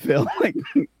who like Phil, like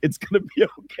it's gonna be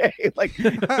okay. Like,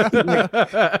 there's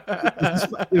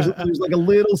like a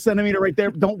little centimeter right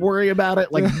there. Don't worry about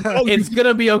it. Like it's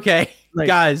gonna be okay, right.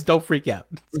 Guys. Don't freak out.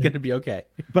 It's gonna be okay.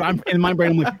 But I'm in my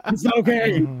brain. I'm like, it's not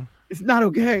okay. It's not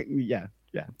okay. Yeah.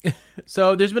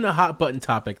 So there's been a hot button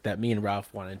topic that me and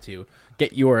Ralph wanted to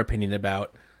get your opinion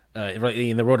about.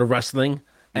 In the world of wrestling,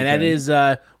 And that is,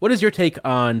 what is your take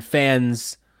on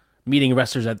fans meeting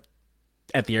wrestlers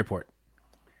at the airport?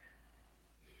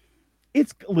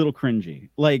 It's a little cringy.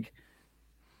 Like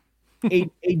a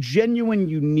genuine,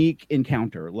 unique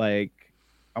encounter. Like,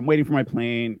 I'm waiting for my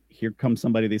plane. Here comes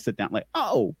somebody. They sit down. Like,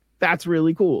 oh, that's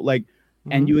really cool. Like,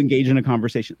 and you engage in a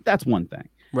conversation. That's one thing.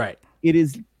 Right. It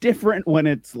is different when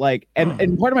it's like,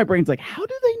 and part of my brain's like, how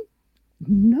do they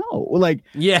know? Like,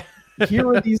 yeah, here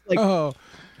are these like,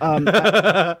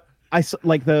 I saw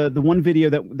like the one video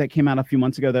that came out a few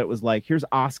months ago that was like, here's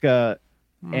Asuka,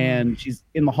 and she's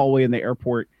in the hallway in the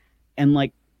airport, and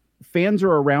like fans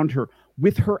are around her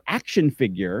with her action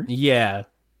figure. Yeah.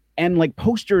 And like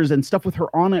posters and stuff with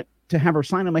her on it to have her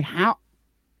sign. I'm like, how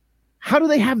do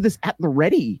they have this at the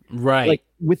ready? Right. Like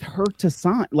with her to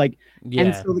sign. Like,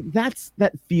 and so like,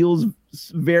 that feels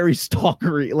very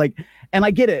stalkery. Like, and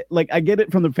I get it. Like, I get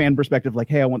it from the fan perspective. Like,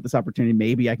 hey, I want this opportunity.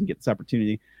 Maybe I can get this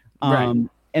opportunity. Right.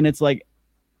 And it's like,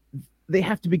 they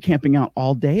have to be camping out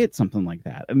all day at something like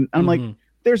that. And I'm like,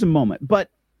 there's a moment. But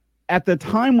at the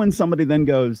time when somebody then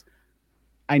goes,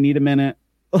 I need a minute.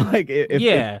 Like if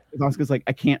Asuka's like,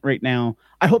 I can't right now.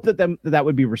 I hope that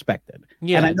would be respected.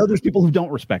 Yeah. And I know there's people who don't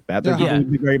respect that. There's people who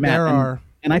would be very mad.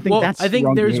 And I think I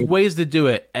think there's behavior. Ways to do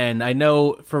it. And I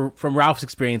know from Ralph's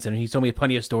experience, and he's told me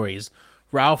plenty of stories,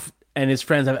 Ralph and his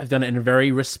friends have done it in a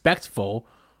very respectful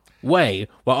way,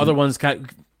 while other ones kind of,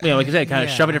 like you said, kind of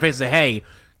shove in your face and say, hey,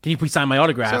 can you please sign my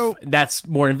autograph? So, that's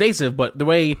more invasive, but the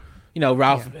way,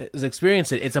 Ralph has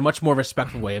experienced it, it's a much more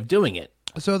respectful way of doing it.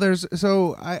 I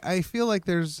feel like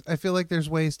there's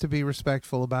ways to be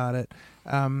respectful about it.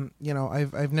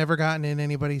 I've never gotten in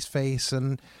anybody's face,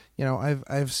 and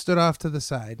I've stood off to the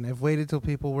side and I've waited till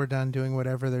people were done doing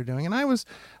whatever they're doing, and I was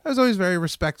always very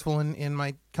respectful in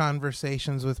my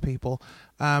conversations with people.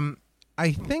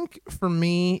 I think for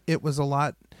me it was a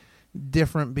lot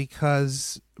different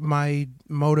because my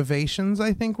motivations,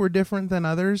 I think, were different than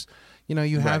others.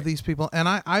 You have these people, and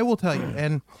I will tell you,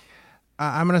 and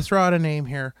I'm going to throw out a name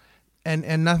here,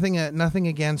 and nothing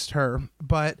against her,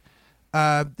 but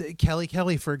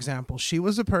Kelly, for example, she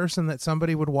was a person that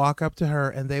somebody would walk up to her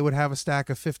and they would have a stack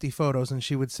of 50 photos and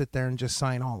she would sit there and just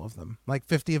sign all of them, like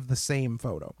 50 of the same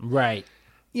photo. Right.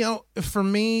 For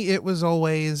me, it was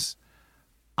always,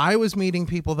 I was meeting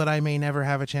people that I may never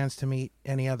have a chance to meet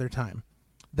any other time.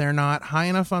 They're not high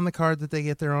enough on the card that they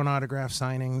get their own autograph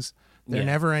signings. They're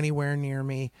never anywhere near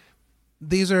me.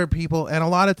 These are people, and a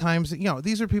lot of times,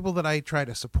 these are people that I try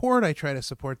to support. I try to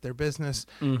support their business.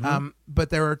 But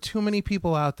there are too many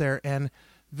people out there, and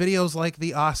videos like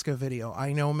the Asuka video,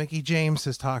 I know Mickie James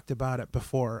has talked about it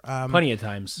before. Plenty of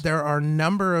times. There are a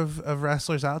number of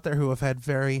wrestlers out there who have had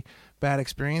very bad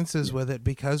experiences with it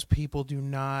because people do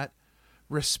not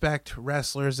respect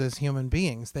wrestlers as human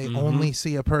beings. They only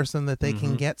see a person that they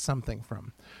can get something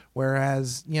from.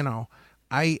 Whereas,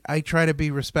 I try to be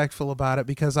respectful about it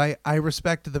because I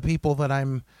respect the people that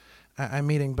I'm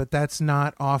meeting, but that's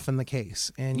not often the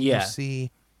case. And you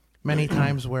see many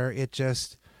times where it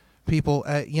just people,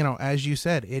 as you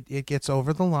said, it gets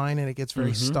over the line and it gets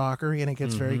very stalkery and it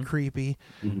gets very creepy.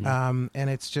 And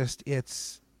it's just,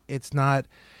 it's not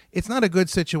a good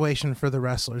situation for the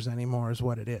wrestlers anymore is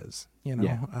what it is.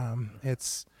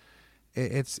 It's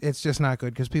just not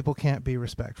good because people can't be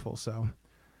respectful. So.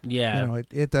 Yeah,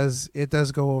 it does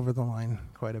go over the line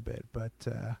quite a bit, but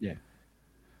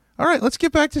all right, let's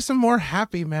get back to some more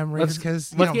happy memories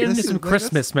because let's get into some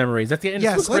Christmas memories. Let's get into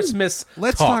some Christmas.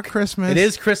 Let's talk Christmas. It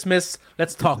is Christmas.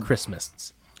 Let's talk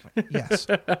Christmas. Yes.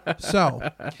 So,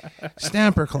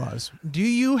 Stamper Claus, do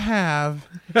you have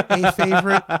a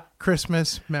favorite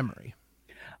Christmas memory?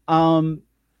 I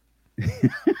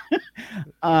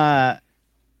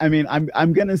mean,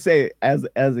 I'm gonna say as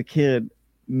a kid,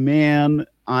 man,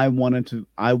 I wanted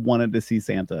to see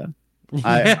Santa.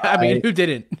 I mean, who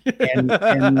didn't?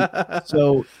 and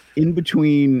so in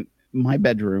between my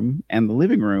bedroom and the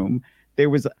living room, there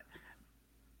was.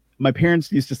 My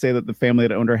parents used to say that the family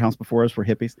that owned our house before us were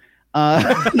hippies.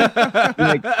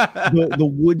 Like the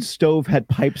wood stove had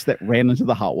pipes that ran into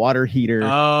the hot water heater.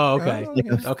 Oh, okay. Like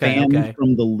a fan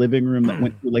from the living room that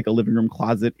went through like a living room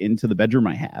closet into the bedroom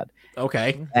I had.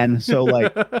 Okay. And so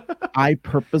like I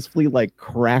purposefully like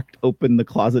cracked open the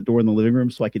closet door in the living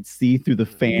room so I could see through the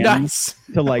fan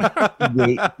to like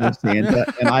wait for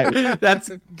Santa. And that's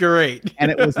great.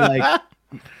 And it was like,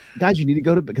 guys, you need to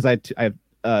go to, because I have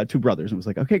two brothers, and it was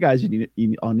like, okay, guys,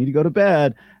 you all need to go to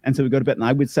bed. And so we go to bed, and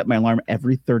I would set my alarm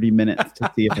every 30 minutes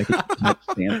to see if I could touch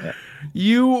Santa.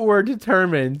 You were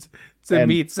determined to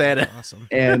meet Santa. Awesome.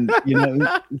 And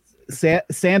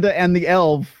Santa and the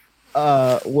elf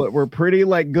were pretty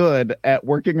like good at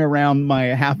working around my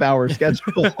half-hour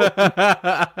schedule.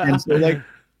 And so like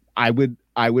I would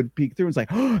peek through and say,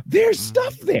 oh, there's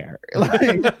stuff there.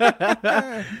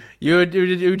 Like, you would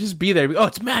just be there. Oh,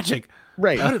 it's magic.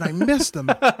 Right. How did I miss them?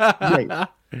 Right.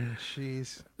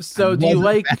 Jeez. So do you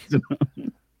like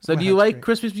great.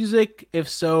 Christmas music? If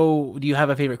so, do you have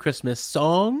a favorite Christmas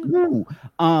song? No.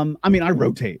 I mean, I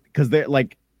rotate because they're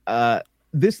like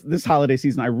this holiday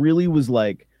season, I really was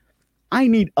like, I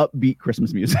need upbeat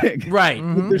Christmas music. Right.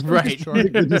 There's right.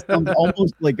 music that just sounds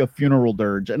almost like a funeral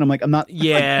dirge. And I'm like, I'm not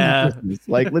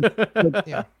like let's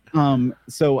Yeah.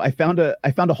 So I found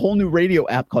a whole new radio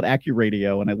app called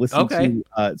AccuRadio, and I listened to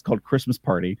it's called Christmas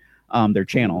Party, their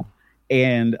channel.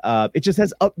 And it just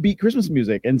has upbeat Christmas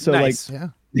music. And so nice.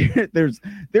 there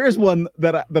is one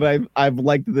that I've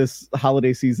liked this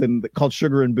holiday season called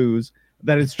Sugar and Booze.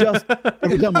 That is just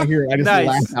every time I hear it, I just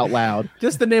laugh out loud.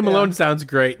 Just the name alone sounds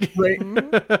great. Right.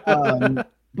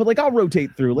 But like I'll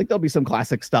rotate through. Like there'll be some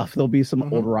classic stuff. There'll be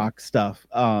some old rock stuff.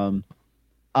 And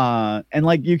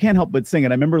like you can't help but sing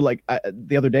it. I remember like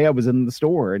the other day I was in the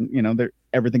store and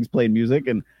everything's playing music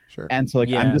and so like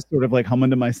I'm just sort of like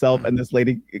humming to myself, and this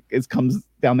lady comes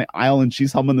down the aisle and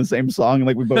she's humming the same song, and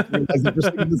like we both realize that we're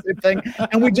singing the same thing,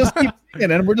 and we just keep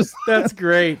singing, and we're just That's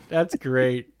great. That's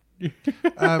great.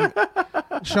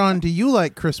 Sean, do you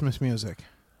like Christmas music?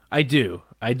 I do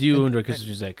enjoy Christmas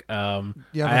music. You have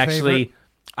a favorite?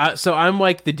 So I'm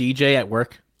like the DJ at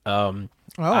work.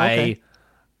 Okay.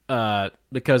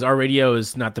 Because our radio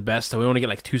is not the best, so we only get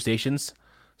like 2 stations.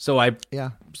 So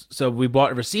we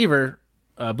bought a receiver,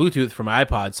 Bluetooth for my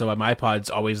iPod. So my iPod's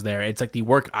always there. It's like the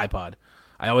work iPod.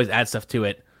 I always add stuff to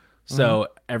it. So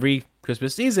every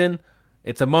Christmas season,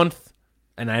 it's a month,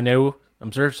 and I'm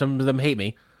sure some of them hate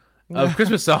me, of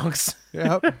Christmas songs.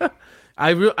 Yep.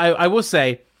 I will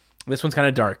say, this one's kind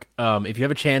of dark. If you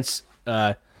have a chance,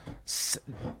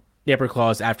 Nipper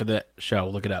Claus after the show,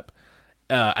 look it up.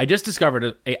 I just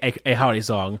discovered a holiday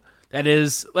song that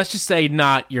is, let's just say,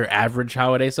 not your average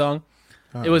holiday song.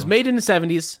 It was made in the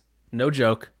 70s. No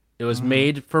joke. It was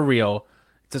made for real.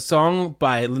 It's a song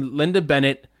by Linda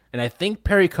Bennett, and I think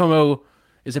Perry Como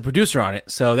is a producer on it,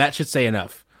 so that should say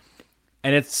enough.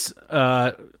 And it's,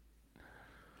 let's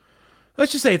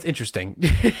just say it's interesting.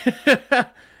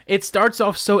 It starts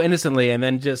off so innocently and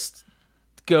then just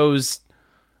goes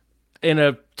in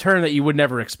a turn that you would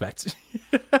never expect.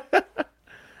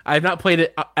 I've not played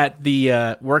it at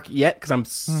the work yet because I'm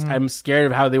scared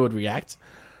of how they would react.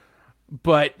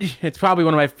 But it's probably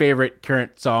one of my favorite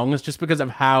current songs just because of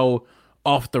how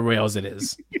off the rails it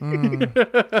is.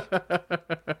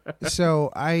 So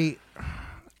I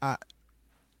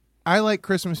like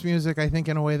Christmas music, I think,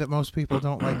 in a way that most people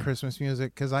don't like Christmas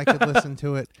music, because I could listen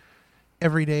to it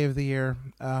every day of the year.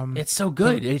 It's so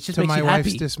good. It just to makes my you wife's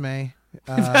happy. dismay.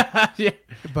 Yeah.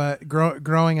 But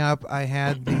growing up, I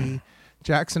had the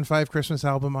Jackson 5 Christmas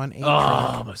album on 8-track.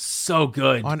 Oh, it was so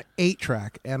good. On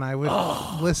 8-track, and I would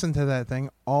listen to that thing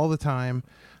all the time.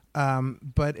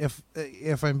 But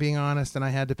if I'm being honest and I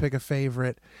had to pick a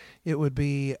favorite, it would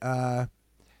be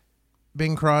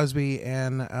Bing Crosby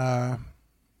and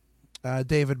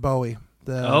David Bowie,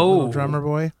 the little drummer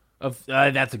boy.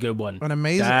 That's a good one. An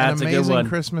amazing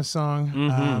Christmas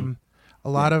song. A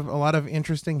lot of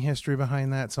interesting history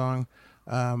behind that song.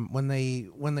 When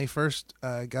they first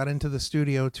got into the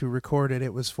studio to record it,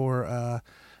 it was for a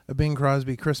Bing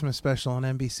Crosby Christmas special on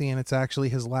NBC, and it's actually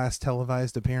his last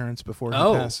televised appearance before he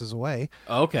passes away.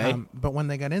 Okay. But when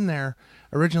they got in there,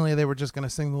 originally they were just going to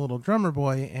sing the little drummer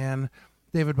boy, and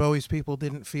David Bowie's people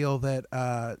didn't feel that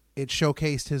it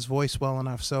showcased his voice well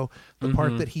enough. So the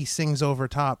part that he sings over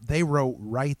top, they wrote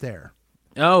right there.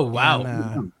 Oh,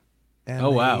 wow.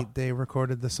 And they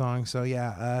recorded the song. So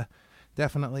yeah,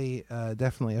 definitely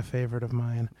a favorite of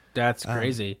mine. That's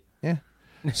crazy. Yeah.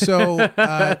 So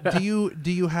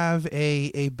do you have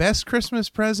a best Christmas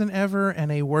present ever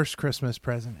and a worst Christmas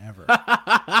present ever?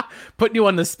 Putting you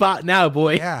on the spot now,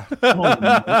 boy. Yeah.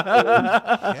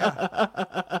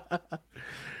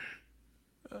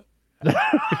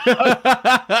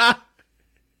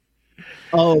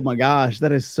 Oh my gosh,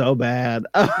 that is so bad.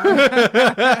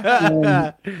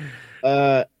 I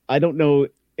don't know.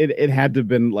 It had to have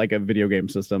been like a video game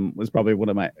system was probably one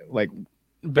of my like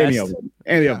best.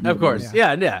 Any of them. Of course.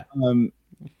 Yeah.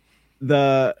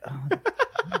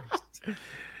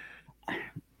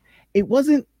 It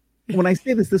wasn't, when I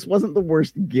say this wasn't the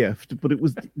worst gift, but it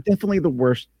was definitely the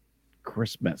worst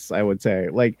Christmas, I would say.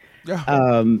 Like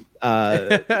my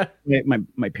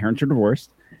parents are divorced.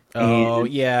 Oh,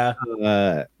 and, yeah.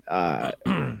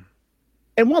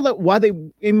 And while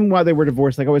they were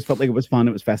divorced, like I always felt like it was fun,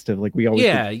 it was festive. Like we always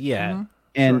Yeah.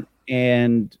 And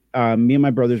And me and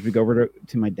my brothers would go over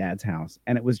to my dad's house,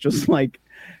 and it was just like,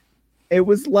 it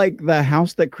was like the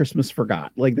house that Christmas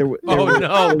forgot. Like no!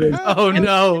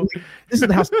 This is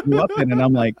the house I grew up in, and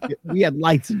I'm like, we had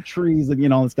lights and trees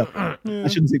and all this stuff. I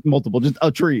shouldn't say multiple, just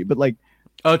a tree, but like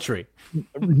a tree.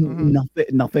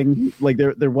 Nothing. Like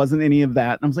there wasn't any of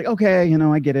that. And I was like, okay,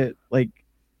 I get it. Like,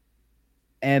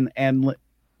 and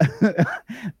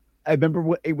I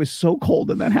remember it was so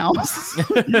cold in that house,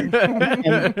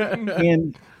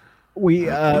 and we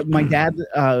my dad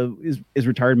is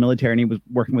retired military, and he was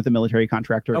working with a military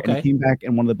contractor. Okay. And he came back,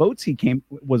 and one of the boats he came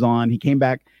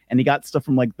back and he got stuff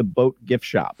from like the boat gift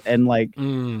shop. And like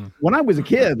when I was a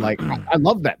kid, like I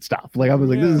loved that stuff. Like I was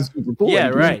like, this is super cool. Yeah,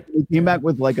 and right. He came back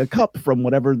with like a cup from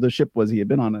whatever the ship was he had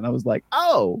been on, and I was like,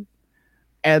 oh,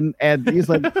 and he's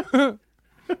like.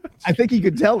 I think he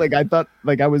could tell. Like I thought,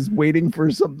 like I was waiting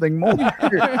for something more.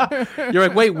 You're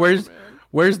like, wait, where's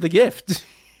the gift?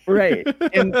 Right.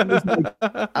 And it was like,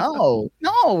 oh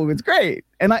no, it's great.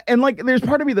 And like, there's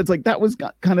part of me that's like, that was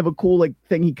kind of a cool like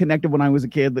thing he connected when I was a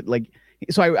kid. That like,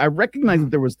 so I recognized that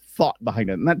there was thought behind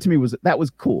it, and that to me was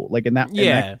cool. Like in that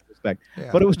respect. Yeah.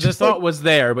 But it was just the thought was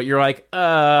there, but you're like,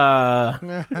 right.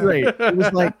 It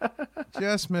was like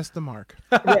just missed the mark.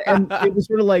 And it was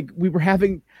sort of like we were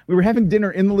having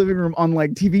dinner in the living room on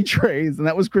like TV trays, and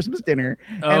that was Christmas dinner.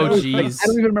 Oh jeez. Like, I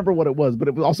don't even remember what it was, but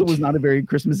it also was not a very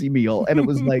Christmassy meal. And it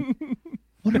was like,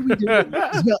 what are we doing?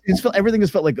 Everything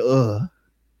just felt like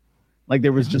like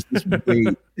there was just this weight.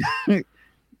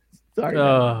 Sorry.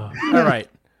 All right.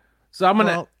 So I'm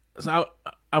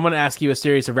gonna ask you a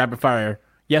series of rapid fire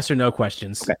yes or no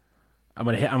questions. Okay. I'm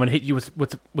gonna hit you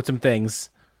with some things.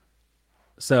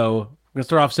 So I'm gonna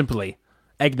start off simply.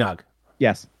 Eggnog.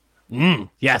 Yes.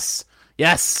 Yes.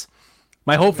 Yes.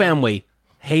 My whole family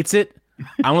hates it. I'm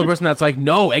the only person that's like,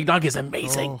 no, eggnog is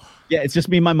amazing. Oh. Yeah, it's just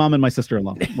me, my mom, and my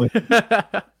sister-in-law.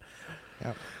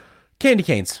 Yep. Candy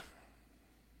canes.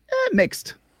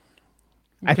 Mixed.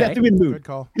 Okay. I have to be in the mood. Good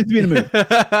call. I have to be in the mood.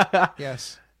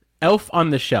 Yes. Elf on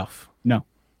the Shelf. No.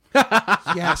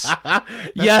 Yes.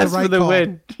 Yes, right for the call.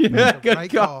 win. Yeah, good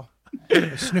right call.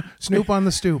 Snoop on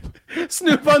the stoop.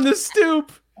 Snoop on the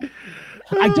stoop.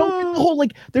 I don't get the whole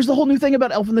there's the whole new thing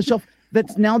about Elf on the Shelf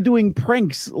that's now doing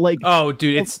pranks like oh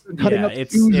dude it's cutting up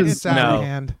it's out of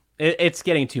hand. It's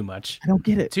getting too much. I don't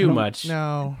get it. Too much.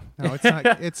 No, it's not.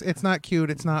 It's not cute.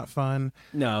 It's not fun.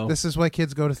 No. This is why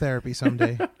kids go to therapy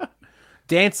someday.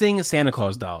 Dancing Santa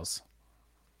Claus dolls.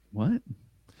 What?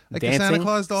 Like the Santa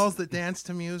Claus dolls that dance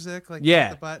to music, like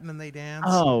yeah, the button and they dance.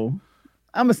 Oh,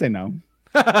 I'm gonna say no.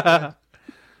 All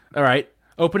right,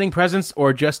 opening presents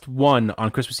or just one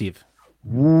on Christmas Eve?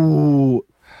 Ooh,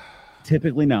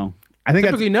 typically no. I think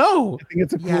no. I think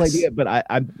it's a cool idea, but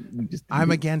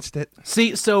I'm against it.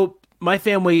 See, so my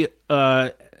family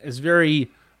is very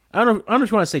I don't know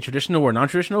if you want to say traditional or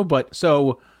non-traditional, but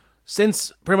so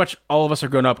since pretty much all of us are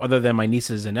grown up, other than my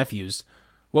nieces and nephews.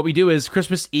 What we do is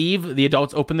Christmas Eve, the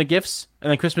adults open the gifts,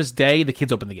 and then Christmas Day, the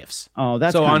kids open the gifts. Oh,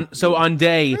 that's on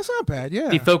day. That's not bad. Yeah,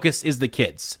 the focus is the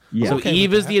kids. Yeah. So okay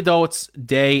Eve is the adults,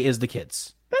 Day is the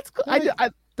kids. That's cool.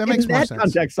 That makes more sense.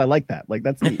 Context, I like that. Like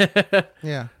that's neat.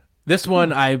 Yeah. This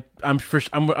one, I'm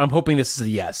hoping this is a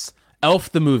yes.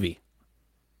 Elf the movie.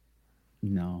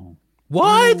 No.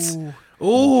 What?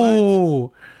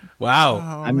 Ooh. Wow.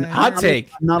 Oh, hot take.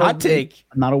 Hot take.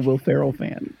 I'm not a Will Ferrell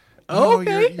fan.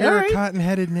 Okay. You're right. a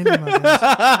cotton-headed ninny.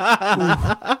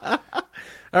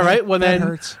 All right. Well, then,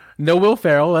 hurts. No Will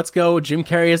Ferrell. Let's go Jim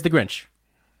Carrey as the Grinch.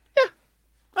 Yeah.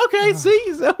 Okay.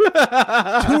 See? So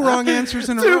two wrong answers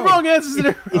in a row. Two wrong answers in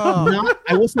a row.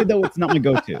 I will say, though, it's not my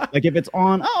go-to. Like, if it's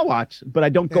on, I'll watch, but I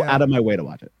don't go out of my way to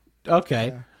watch it. Okay.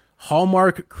 Yeah.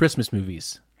 Hallmark Christmas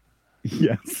movies.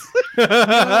 Yes.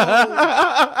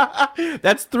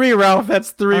 That's three, Ralph.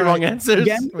 That's three wrong answers.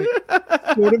 Again,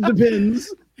 sort of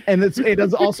depends. And it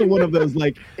is also one of those,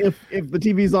 like, if the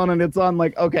TV's on and it's on,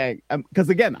 like, okay, because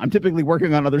again, I'm typically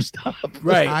working on other stuff.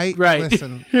 Right.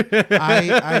 Listen,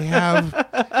 I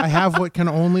have what can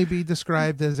only be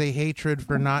described as a hatred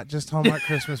for not just Hallmark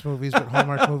Christmas movies, but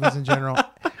Hallmark movies in general.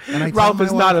 And Ralph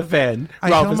is not a fan. I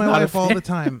tell my wife all the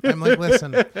time, I'm like,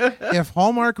 listen, if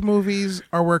Hallmark movies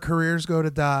are where careers go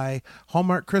to die,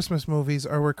 Hallmark Christmas movies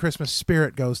are where Christmas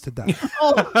spirit goes to die.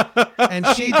 And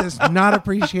she does not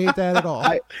appreciate that at all.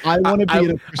 I want to be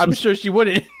in a Christmas, I'm sure she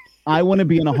wouldn't. I want to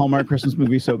be in a Hallmark Christmas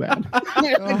movie so bad.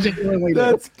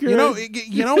 That's good.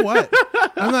 You know what?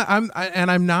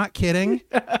 I'm not kidding.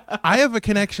 I have a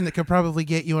connection that could probably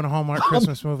get you in a Hallmark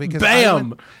Christmas movie.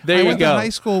 Bam! I went to high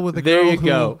school with a girl who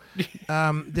go.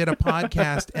 Did a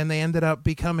podcast, and they ended up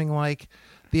becoming like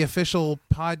the official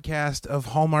podcast of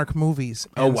Hallmark movies.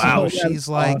 Oh, And wow. So she's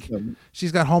like, awesome.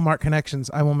 she's got Hallmark connections.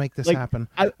 I will make this happen.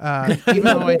 I- Even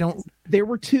though I don't. There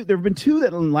have been two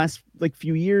that in the last like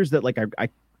few years that like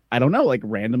I don't know, like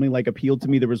randomly like appealed to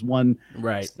me. There was one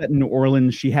Right. set in New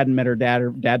Orleans. She hadn't met her dad. Her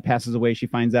dad passes away. She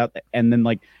finds out, and then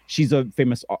like she's a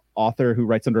famous author who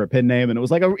writes under a pen name, and it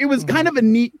was like it was kind of a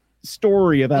neat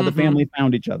story of how the family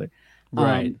found each other.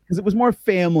 Right. Because it was more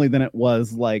family than it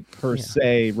was like per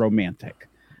se romantic.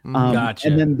 Gotcha.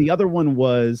 And then the other one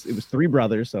was three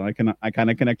brothers, so I kind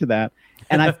of connect to that.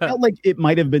 And I felt like it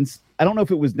might have been. I don't know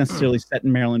if it was necessarily set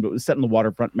in Maryland, but it was set in the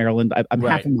waterfront Maryland. I'm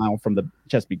half a mile from the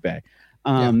Chesapeake Bay,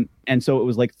 and so it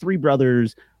was like three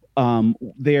brothers.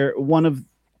 One of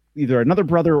either another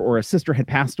brother or a sister had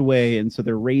passed away, and so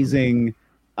they're raising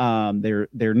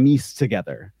their niece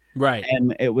together. Right.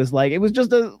 And it was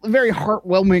just a very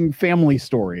heartwarming family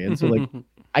story, and so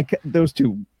like those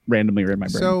two randomly are in my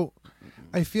brain. So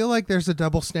I feel like there's a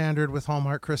double standard with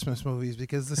Hallmark Christmas movies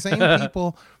because the same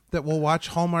people that will watch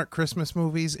Hallmark Christmas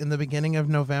movies in the beginning of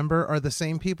November are the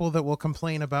same people that will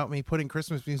complain about me putting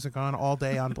Christmas music on all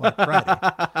day on Black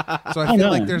Friday. So I feel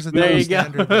like there's a double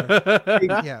standard there.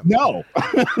 Yeah. No.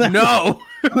 No.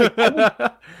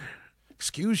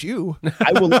 Excuse you.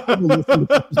 I will listen to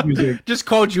Christmas music. Just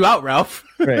called you out, Ralph.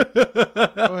 Right.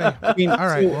 I mean, all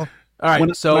right. Well, All right.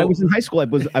 When So I was in high school,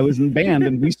 I was in band,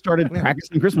 and we started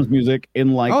practicing Christmas music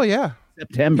in like oh yeah,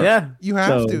 September. yeah. you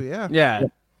have So- to. Yeah. Yeah.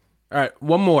 All right.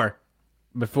 One more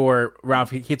before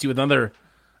Ralph hits you with another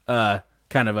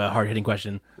kind of a hard hitting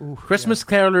question. Christmas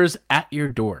carolers at your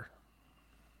door.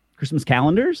 Christmas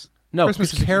calendars. No.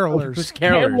 Christmas carolers. Christmas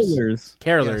carolers. Carolers.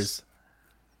 Carolers.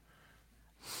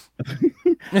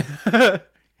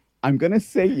 I'm gonna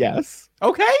say yes,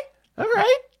 Okay. All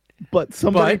right. but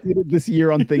somebody But- did it this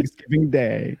year on Thanksgiving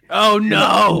Day, Oh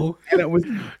no. and it was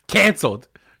Canceled.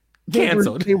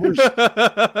 Canceled. There was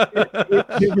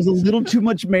a little too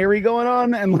much Mary going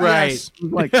on, and like, Right.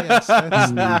 like Yes,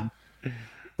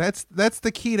 that's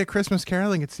the key to Christmas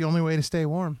caroling. It's the only way to stay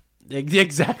warm.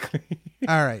 Exactly.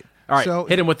 All right. All right. So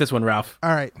Hit him with this one, Ralph.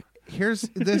 all right. Here's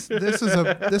this. This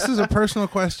is a personal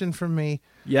question from me.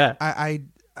 Yeah. I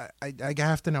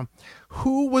have to know,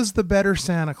 who was the better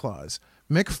Santa Claus,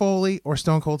 Mick Foley or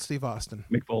Stone Cold Steve Austin?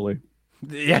 Mick Foley.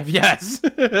 Yeah. Yes.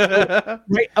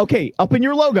 Right. Okay. Up in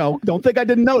your logo. Don't think I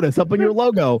didn't notice. Up in your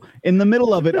logo, in the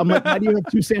middle of it, I'm like, why do you have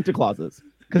two Santa Clauses?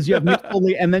 Because you have Mick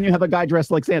Foley, and then you have a guy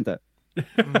dressed like Santa.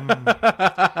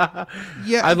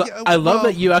 Yeah, I love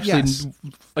that you actually yes.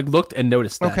 like looked and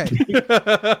noticed that. Okay.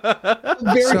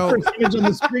 The very So- first image on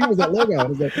the screen was that logo. I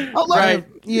was like, oh, look. Right.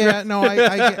 Yeah, no, I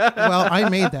get, well, I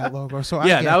made that logo, so I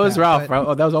Yeah, get that was Ralph. but,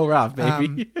 Oh, that was old Ralph,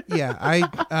 baby. yeah,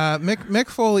 Mick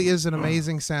Foley is an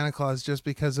amazing Santa Claus just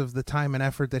because of the time and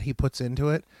effort that he puts into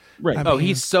it. Right. I oh, mean,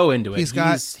 he's so into it. he's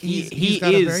got he he's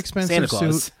got is a very expensive Santa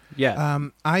Claus. suit. Yeah.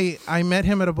 I met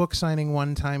him at a book signing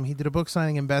one time. He did a book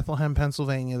signing in Bethlehem,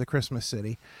 Pennsylvania, the Christmas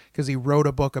city, because he wrote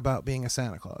a book about being a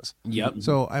Santa Claus. Yep.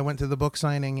 So I went to the book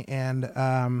signing, and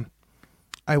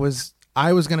I was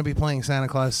going to be playing Santa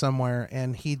Claus somewhere,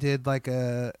 and he did like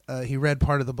he read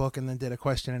part of the book and then did a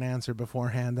question and answer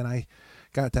beforehand, and I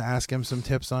got to ask him some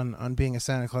tips on being a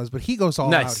Santa Claus. But he goes all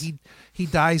Nice. out. He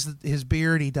dyes his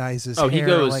beard, he dyes his Oh, hair. he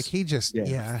goes like he just Full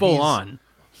he's- on.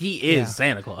 He is Yeah.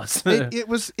 Santa Claus. it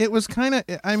was kind of,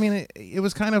 I mean, it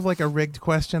was kind of like a rigged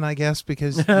question, I guess,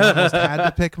 because you almost had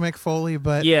to pick Mick Foley,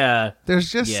 but yeah.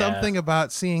 there's just Yeah. something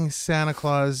about seeing Santa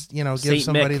Claus, give Saint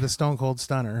somebody Mick. the Stone Cold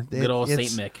Stunner. Good old Saint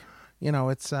It's- Mick.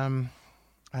 It's I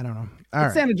don't know. All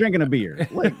right. Santa drinking a beer.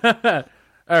 Like,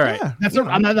 All right. Yeah, that's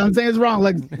I'm not saying it's wrong.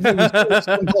 Like, it was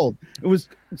Stone Cold. It was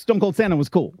Stone Cold Santa was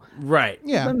cool. Right.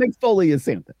 yeah. Then Mick Foley is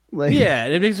Santa. Like, Yeah.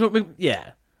 It makes,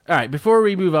 yeah. All right. Before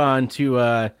we move on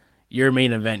to your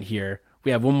main event here,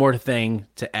 we have one more thing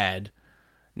to add.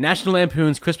 National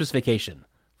Lampoon's Christmas Vacation.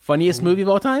 Funniest movie of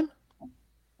all time?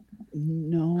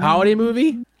 No. Holiday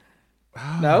movie?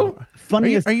 No?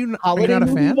 Funniest Are you holiday not a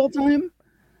movie fan? of all time?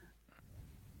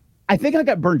 I think I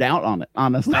got burned out on it,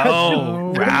 honestly. Oh,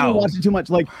 I wow. didn't watch it too much.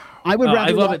 Like, I would Oh,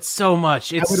 rather I love watch, it so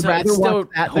much. It's I would so, rather it still watch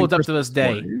that than holds up to this Christmas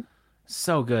day. Story.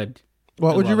 So good.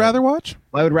 What I would you love it. rather watch?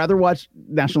 I would rather watch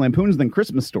National Lampoon's than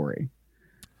Christmas Story.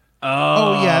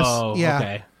 Oh, yes. Yeah.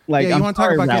 Okay. Like, Yeah, you I'm wanna talk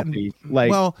sorry, about Ralphie. getting-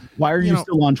 Like, well, why are you you know-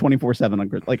 still on 24/7 on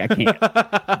Christmas? Like, I can't.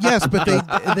 Yes, but they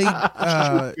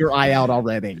Your eye out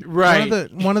already.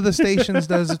 Right. one of the stations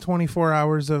does a 24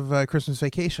 hours of Christmas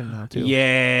Vacation now too.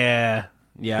 Yeah.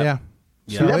 Yeah. Yeah.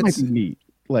 Yeah. So that might it's be neat.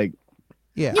 Like,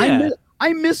 yeah. Yeah.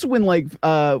 I miss when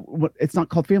it's not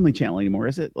called Family Channel anymore,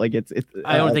 is it? Like it's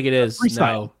I don't think it is.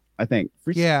 Freestyle. No. I think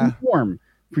Yeah.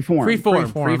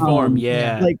 Freeform,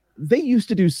 yeah. Like they used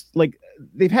to do like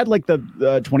they've had like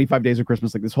the 25 Days of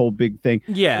Christmas, like this whole big thing.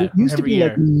 Yeah, it used to be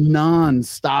like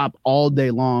non-stop all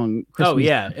day long Christmas. Oh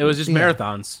yeah, it was just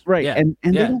marathons, right? Yeah. And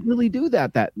they don't really do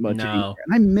that much anymore.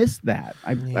 And I miss that.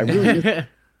 I really miss that.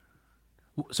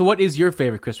 So what is your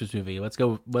favorite Christmas movie? Let's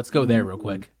go there real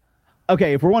quick.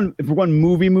 Okay, if we're one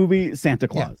movie, Santa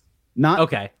Claus.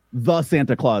 Not the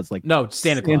Santa Claus, like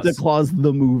Santa Claus. Santa Claus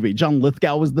the movie. John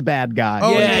Lithgow was the bad guy.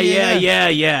 Oh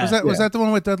yeah. Was that the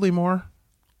one with Dudley Moore?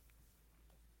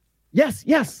 Yes.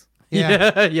 Yes.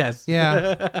 Yeah.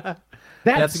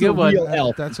 That's a good one.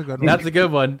 That's a good one. That's a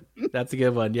good one. That's a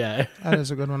good one. Yeah. That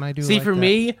is a good one. I do. See, like for that.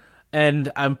 me, and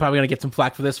I'm probably gonna get some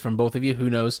flack for this from both of you. Who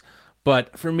knows?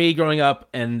 But for me, growing up,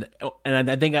 and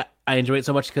I think I enjoyed it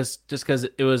so much because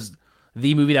it was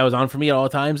the movie that was on for me at all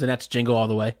times, and that's Jingle All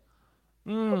the Way.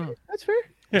 That's fair.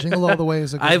 Jingle All the Way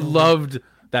is a good I movie. loved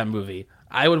that movie.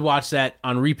 I would watch that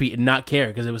on repeat and not care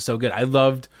because it was so good. I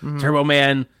loved Turbo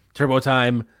Man, Turbo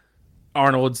Time,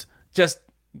 Arnold's, just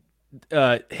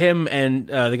him and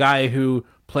the guy who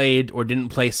played or didn't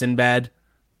play Sinbad,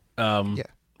 or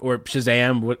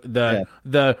Shazam,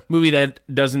 the movie that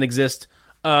doesn't exist.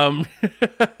 There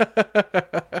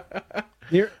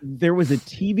was a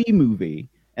TV movie,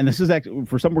 and this is actually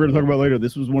for something we're going to talk about later.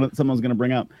 This was something I was going to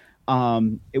bring up.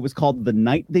 It was called The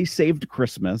Night They Saved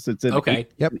Christmas. It's an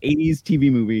 80s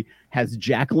TV movie. Has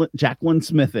Jacqueline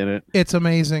Smith in it. It's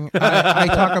amazing. I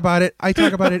talk about it. I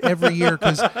talk about it every year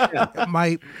because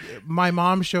my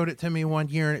mom showed it to me one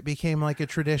year, and it became like a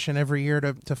tradition every year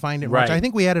to find it. Right. I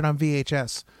think we had it on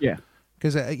VHS. Yeah,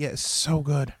 because it's so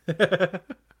good.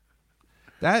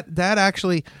 That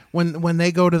actually, when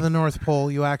they go to the North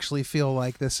Pole, you actually feel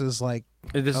like this is like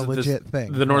a legit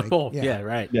thing. The North Pole. Yeah,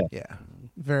 right. Yeah.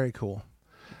 Very cool.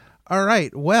 All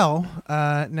right. Well,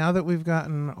 now that we've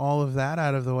gotten all of that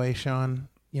out of the way, Sean,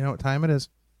 you know what time it is?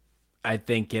 I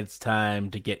think it's time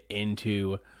to get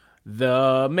into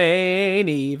the main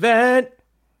event.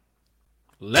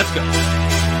 Let's go.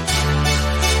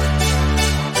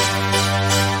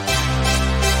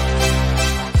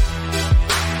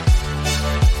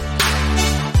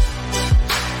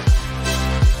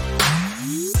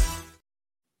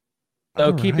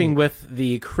 So, keeping with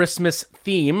the Christmas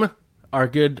theme, our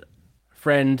good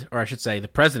friend, or I should say the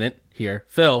president here,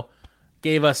 Phil,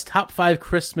 gave us top 5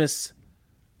 Christmas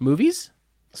movies?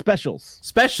 Specials.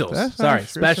 Specials.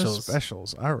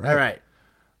 Specials. All right.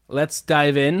 Let's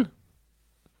dive in.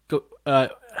 Go.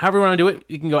 However you want to do it,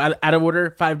 you can go out of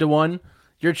order, 5 to 1,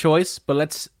 your choice. But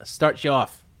let's start you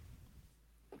off.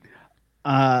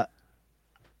 I'm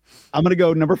gonna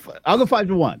go I'll go 5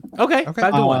 to 1. Okay. 5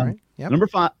 to 1. Right. Yep. Number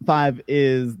 5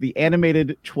 is the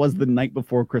animated "'Twas the Night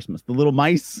Before Christmas." The little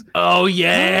mice. Oh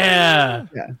yeah,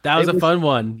 that was a fun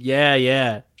one.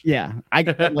 Yeah. I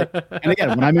like, and again,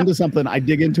 when I'm into something, I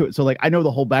dig into it. So like, I know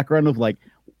the whole background of like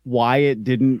why it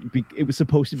didn't. It was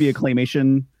supposed to be a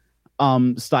claymation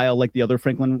style like the other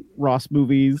Franklin Ross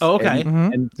movies. Oh, okay.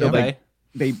 And so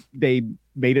they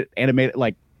made it animated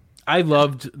like. I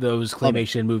loved those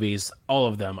claymation movies, all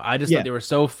of them. I just thought they were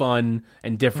so fun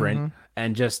and different,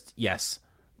 and just yes.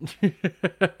 I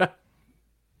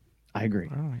agree.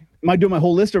 Right. Am I doing my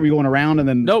whole list, or are we going around and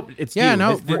then? Nope, it's you.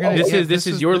 No, this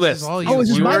is your list. This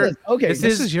is my list. Okay,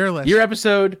 this is your list. Your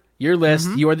episode, your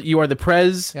list. You are the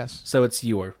prez. Yes. So it's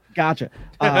your. Gotcha.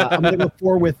 I'm gonna go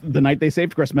 4 with The Night They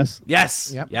Saved Christmas.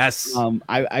 Yes. Yep. Yes.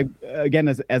 I again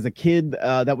as a kid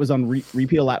that was on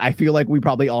repeat a lot. I feel like we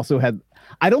probably also had.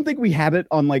 I don't think we had it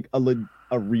on like a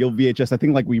real VHS. I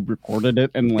think like we recorded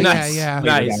it and like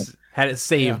nice. Had it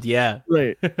saved. Yeah.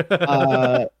 Right.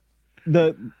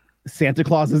 The Santa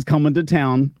Claus is coming to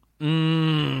town.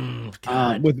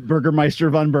 With Burgermeister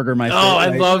von Burgermeister. Oh,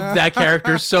 I love that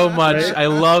character so much. I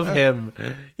love him.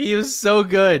 He was so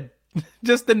good.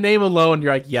 Just the name alone,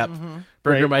 you're like, yep,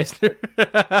 Burgermeister.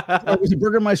 Was it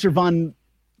Burgermeister von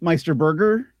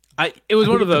Meisterburger? It was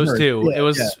one of those two. Yeah,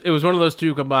 it was one of those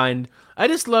two combined. I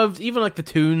just loved even like the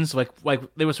tunes, like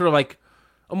they were sort of like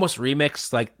almost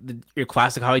remixed, like your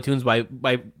classic Holly tunes by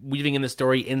weaving in the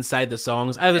story inside the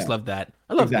songs. I just love that.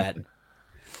 I love that.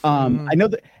 I know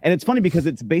that, and it's funny because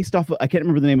it's based off of, I can't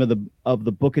remember the name of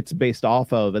the book it's based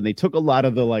off of, and they took a lot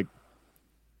of the like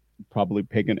probably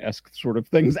pagan-esque sort of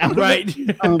things out of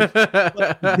it.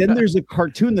 But then there's a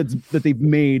cartoon that they've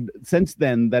made since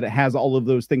then that it has all of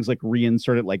those things like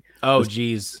reinserted, like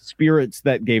spirits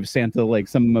that gave Santa like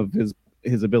some of his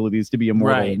abilities to be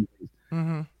immortal.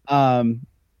 Right.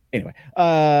 Anyway,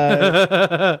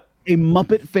 A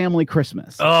Muppet Family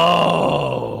Christmas.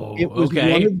 Oh, it was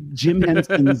one of Jim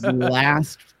Henson's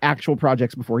last actual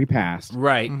projects before he passed.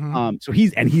 Right. So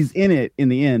he's in it in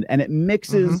the end, and it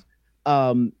mixes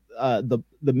the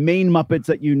main Muppets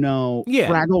that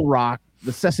Fraggle Rock,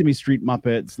 the Sesame Street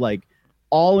Muppets, like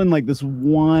all in like this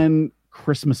one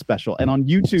Christmas special. And on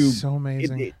YouTube, so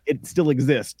amazing. It still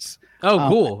exists. Oh,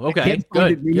 cool. Okay, I can't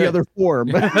find it in any other form.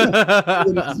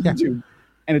 YouTube,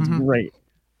 and it's great.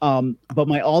 But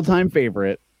my all-time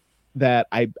favorite that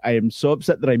I am so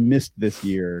upset that I missed this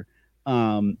year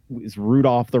is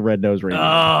Rudolph the Red-Nosed Reindeer.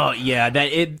 Oh yeah,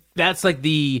 that's like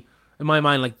in my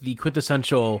mind, like the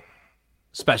quintessential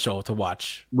special to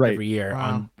watch every year.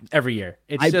 Wow. Every year,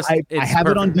 it's I have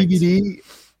it on DVD,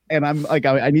 and I'm like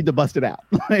I need to bust it out.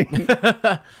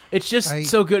 It's just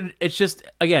so good. It's just,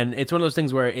 again, it's one of those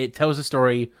things where it tells the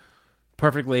story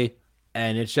perfectly,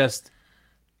 and it's just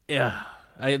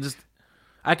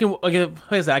I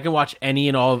can watch any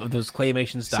and all of those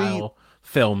claymation style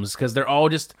films because they're all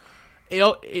just,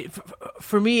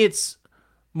 for me, it's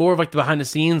more of like the behind the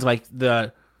scenes, like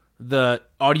the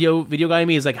audio video guy in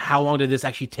me is like, how long did this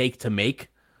actually take to make?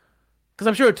 Because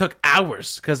I'm sure it took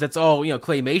hours because that's all,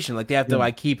 claymation. Like they have to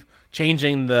like keep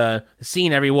changing the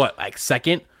scene every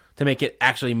second to make it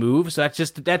actually move. So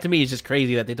that to me is just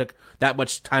crazy that they took that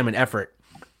much time and effort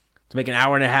to make an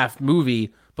hour-and-a-half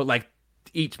movie, but like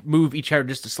each hair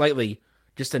just slightly,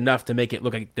 just enough to make it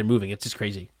look like they're moving. It's just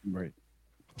crazy. Right.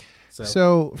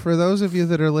 So for those of you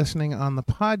that are listening on the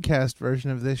podcast version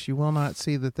of this, you will not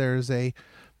see that there's a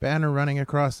banner running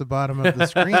across the bottom of the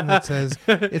screen that says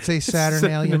it's a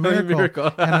Saturnalia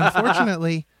miracle. And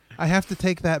unfortunately, I have to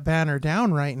take that banner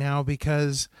down right now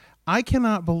because I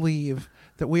cannot believe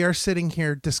that we are sitting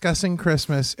here discussing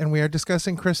Christmas and we are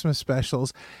discussing Christmas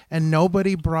specials and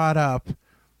nobody brought up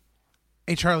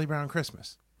A Charlie Brown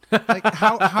Christmas. Like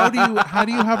how do you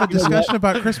have a discussion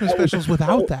about Christmas specials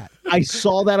without that? I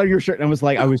saw that on your shirt and I was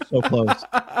like, I was so close.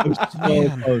 I was so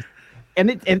close. And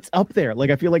it's up there. Like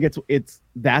I feel like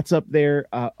that's up there.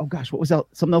 Oh gosh, what was that?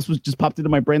 Something else was just popped into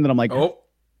my brain that I'm like,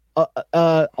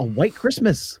 a White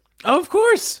Christmas. Of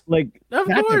course. Like of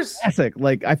course. Classic.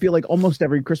 Like I feel like almost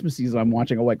every Christmas season I'm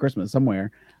watching A White Christmas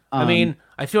somewhere. I mean,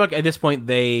 I feel like at this point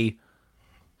they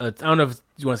I don't know if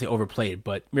you want to say overplayed,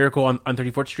 but Miracle on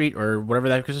 34th Street or whatever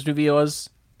that Christmas movie was,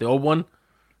 the old one,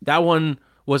 that one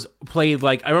was played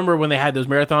like, I remember when they had those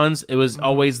marathons, it was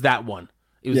always that one.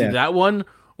 It was either that one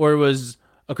or it was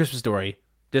A Christmas Story.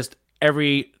 Just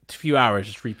every few hours,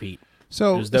 just repeat.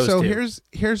 So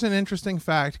here's an interesting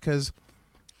fact because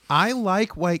I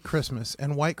like White Christmas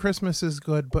and White Christmas is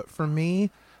good, but for me,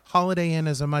 Holiday Inn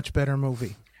is a much better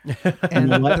movie.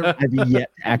 And I've yet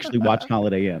to actually watched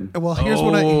Holiday Inn. Well, here's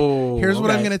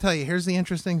what I'm going to tell you. Here's the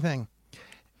interesting thing.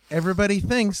 Everybody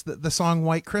thinks that the song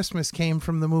White Christmas came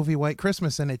from the movie White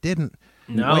Christmas, and it didn't.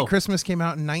 No. White Christmas came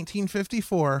out in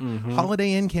 1954.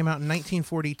 Holiday Inn came out in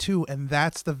 1942, and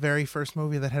that's the very first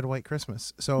movie that had White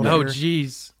Christmas. So,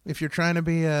 if you're trying to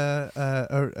be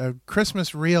a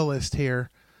Christmas realist here,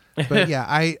 but yeah,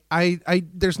 I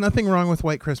there's nothing wrong with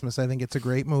White Christmas. I think it's a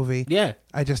great movie. Yeah,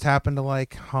 I just happen to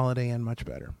like Holiday Inn much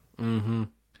better.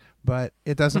 But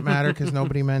it doesn't matter because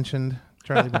nobody mentioned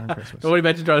Charlie Brown Christmas. Nobody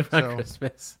mentioned Charlie Brown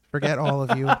Christmas. Forget all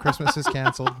of you. Christmas is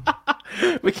canceled.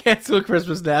 We canceled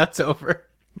Christmas now. It's over.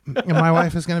 And my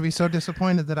wife is going to be so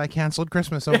disappointed that I canceled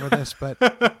Christmas over this, but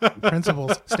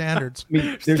principles, standards.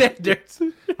 Standards.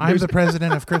 I'm the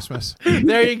president of Christmas.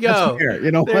 There you go. Fair.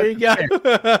 You know there you go.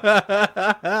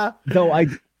 Though I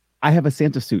have a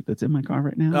Santa suit that's in my car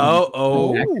right now.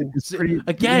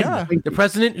 The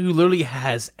president who literally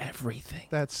has everything.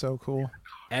 That's so cool.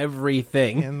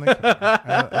 Everything. In the car.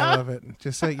 I love it.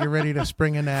 Just so you're ready to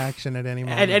spring into action at any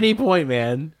moment. At any point,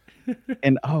 man.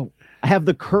 And I have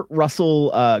the Kurt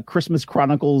Russell Christmas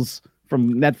Chronicles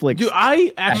from Netflix. Dude,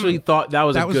 I actually thought that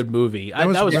was a good movie. That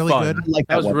was really fun. Good.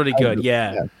 That was really good.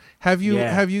 Yeah. Have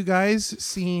you guys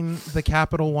seen the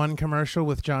Capital One commercial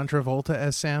with John Travolta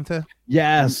as Santa?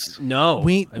 Yes. No.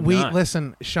 We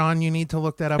listen, Sean, you need to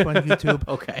look that up on YouTube.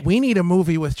 Okay. We need a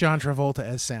movie with John Travolta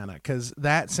as Santa because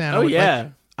that Santa. Oh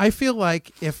yeah. I feel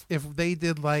like if they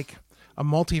did like a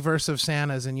multiverse of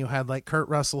Santas and you had like Kurt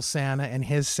Russell's Santa and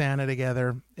his Santa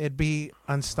together, it'd be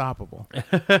unstoppable.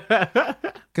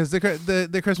 Because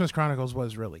the Christmas Chronicles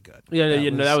was really good.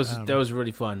 That was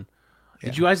really fun. Yeah.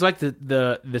 Did you guys like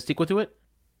the sequel to it?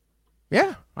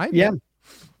 Yeah, I thought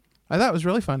it was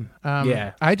really fun.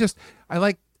 I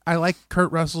like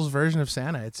Kurt Russell's version of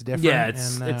Santa. It's different. Yeah,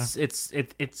 it's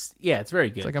very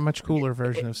good. It's like a much cooler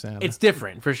version of Santa. It's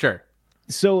different for sure.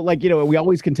 So like, we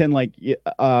always contend like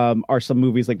are some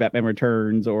movies like Batman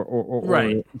Returns or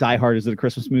Right. Die Hard is it a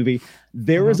Christmas movie?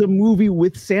 There is a movie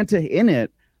with Santa in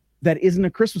it that isn't a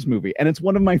Christmas movie, and it's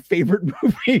one of my favorite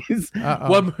movies.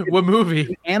 What movie?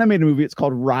 An animated movie. It's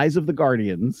called Rise of the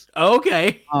Guardians.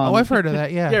 Okay. I've heard of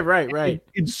that. Yeah. Yeah, right.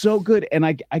 It's so good, and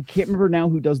I can't remember now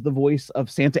who does the voice of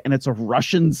Santa, and it's a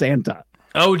Russian Santa.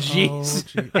 Oh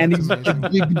jeez. And he's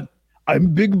big.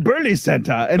 I'm Big Burly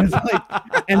Santa, and it's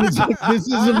like, this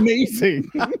is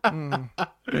amazing.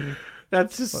 That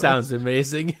just sounds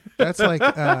amazing. That's like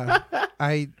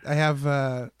I have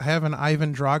an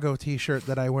Ivan Drago T-shirt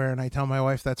that I wear, and I tell my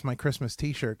wife that's my Christmas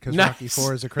T-shirt because Nice. Rocky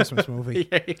IV is a Christmas movie.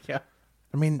 There you go.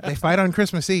 I mean, they fight on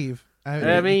Christmas Eve.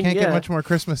 I mean, you can't yeah. get much more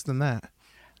Christmas than that.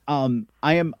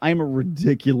 I am a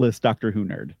ridiculous Doctor Who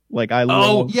nerd. Like I Oh,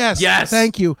 love, Yes. Yes.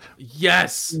 Thank you.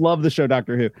 Yes. love the show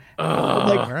Doctor Who.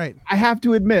 Ugh. All right. I have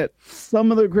to admit,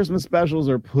 some of the Christmas specials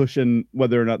are pushing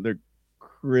whether or not they're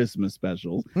Christmas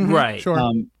specials. Mhm. Right.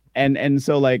 Sure. And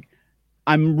so like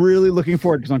I'm really looking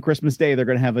forward because on Christmas Day they're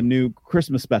going to have a new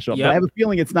Christmas special. Yep. But I have a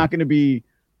feeling it's not going to be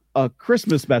a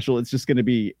Christmas special. It's just going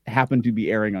to happen to be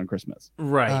airing on Christmas.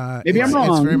 Right. Maybe I'm It's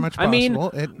wrong. very much I mean,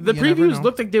 possible. the You never previews know.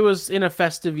 looked like there was in a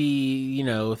festive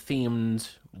themed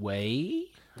way.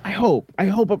 I hope. All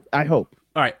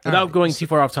right, without right, going too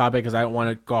far off topic, because I don't want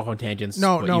to go off on tangents.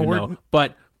 No, but, no,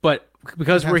 but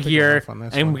because We have we're to go here off on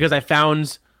this and one. because I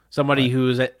found somebody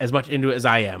who's as much into it as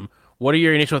I am, what are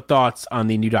your initial thoughts on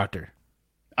the new Doctor?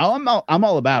 I'm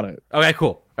all about it. Okay,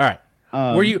 cool. All right.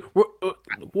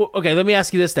 Okay, let me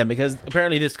ask you this then, because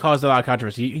apparently this caused a lot of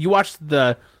controversy. You watched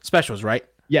the specials, right?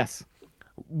 Yes.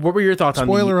 What were your thoughts on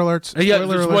Spoiler alerts. Yeah,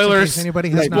 Spoiler alerts in spoilers. case anybody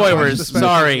has not Spoilers, watched the specials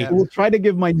sorry. yet. We'll try to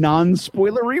give my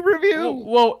non-spoilery review.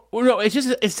 Well, no, it's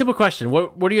just a simple question.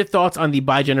 What are your thoughts on the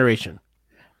bi-generation?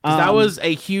 'Cause that was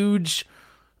a huge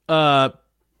Doctor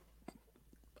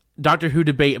Who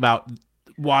debate about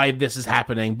why this is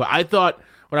happening. But I thought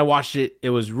when I watched it, it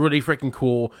was really freaking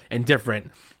cool and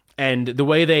different. And the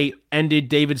way they ended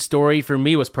David's story for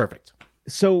me was perfect.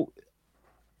 So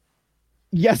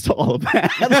yes to all of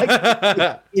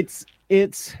that.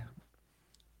 Like,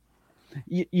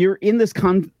 you're in this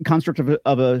construct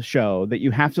of a show that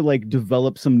you have to like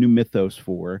develop some new mythos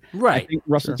for. Right. I think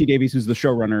Russell T Davies, who's the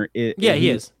showrunner, He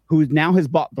is. who now has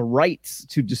bought the rights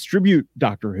to distribute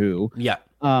Doctor Who. Yeah.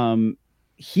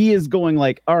 He is going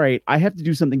like, all right, I have to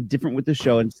do something different with the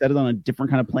show and set it on a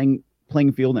different kind of playing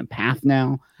field and path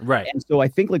now. Right. And so I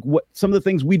think like what some of the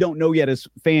things we don't know yet as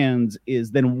fans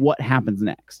is then what happens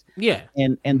next. Yeah.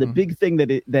 And the big thing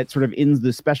that sort of ends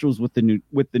the specials with the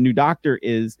new Doctor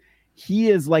is he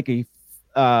is like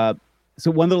so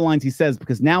one of the lines he says,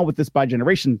 because now with this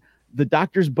bi-generation, the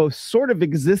Doctors both sort of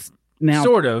exist now.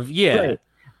 Sort of, yeah. Right.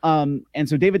 And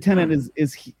so David Tennant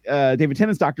is David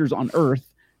Tennant's Doctor's on Earth.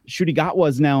 Ncuti Gatwa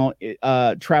is now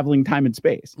traveling time and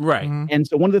space. Right. And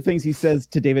so one of the things he says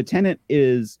to David Tennant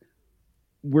is,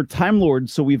 we're Time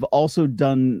Lords, so we've also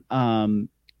done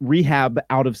rehab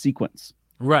out of sequence.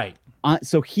 Right.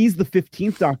 So he's the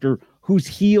 15th Doctor who's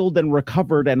healed and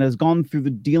recovered and has gone through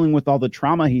the dealing with all the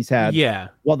trauma he's had. Yeah.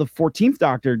 While the 14th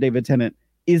Doctor, David Tennant,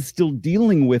 is still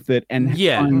dealing with it and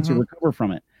trying to recover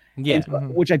from it. Yeah. And so,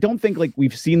 which I don't think like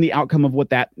we've seen the outcome of what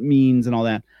that means and all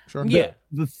that. Sure. Yeah.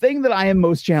 The thing that I am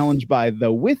most challenged by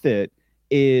though with it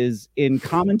is in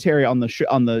commentary on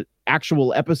the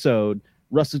actual episode,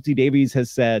 Russell T Davies has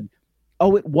said,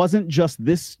 "Oh, it wasn't just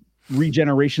this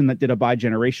regeneration that did a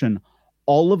bi-generation.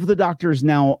 All of the Doctors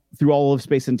now through all of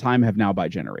space and time have now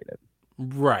bi-generated."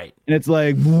 Right. And it's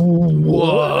like,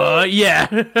 Whoa. Yeah.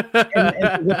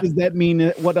 and what does that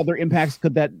mean? What other impacts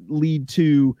could that lead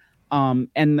to?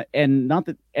 And not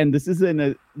that, and this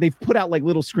isn't they've put out like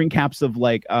little screen caps of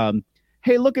like,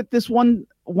 hey, look at this one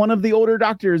of the older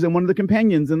Doctors and one of the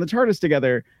companions in the TARDIS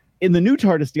together, in the new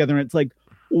TARDIS together. And it's like,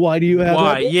 why do you have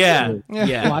Why? that?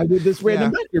 Yeah. Why would this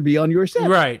random Doctor be on your set?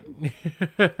 Right.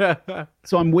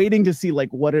 So I'm waiting to see like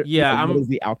what is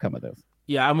the outcome of this.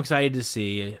 Yeah, I'm excited to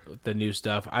see the new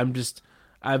stuff. I've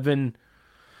been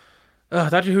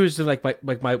Doctor Who is like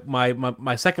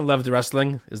my second love to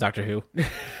wrestling is Doctor Who.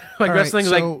 Wrestling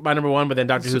is like my number one, but then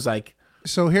Doctor Who's like.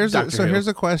 So here's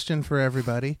a question for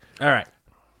everybody. All right.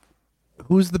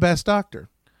 Who's the best Doctor?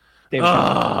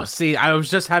 See, I was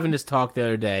just having this talk the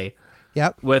other day.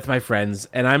 Yep. With my friends,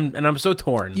 and I'm so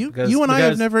torn. You and I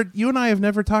have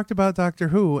never talked about Doctor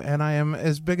Who, and I am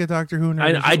as big a Doctor Who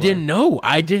nerd. I didn't know.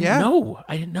 I didn't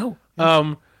know.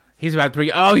 He's about to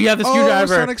bring. Oh, you have the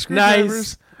screwdriver. Sonic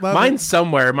screwdrivers. Nice. Love Mine's it.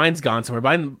 somewhere. Mine's gone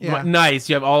somewhere. Nice.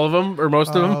 You have all of them or most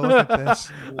of them. Look at this.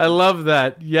 I love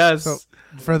that. Yes.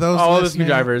 For those all the listening,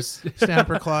 screwdrivers.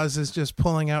 Stamper Claus is just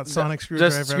pulling out sonic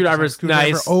screwdriver. Just screwdrivers.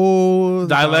 Nice. Oh,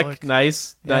 the Dalek.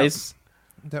 Nice. Yep. Nice.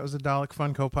 That was a Dalek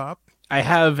Funko Pop. I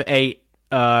have a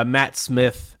Matt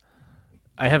Smith.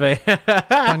 I have a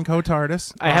Funko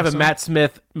TARDIS. I have a Matt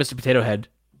Smith Mr. Potato Head.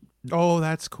 Oh,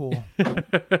 that's cool.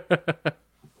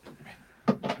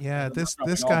 Yeah, this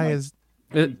guy is.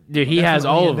 Dude, he has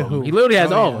all of them. Who. He literally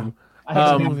has all of them. I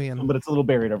have but it's a little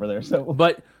buried over there.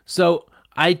 So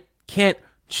I can't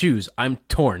choose. I'm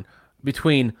torn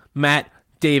between Matt,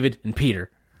 David, and Peter.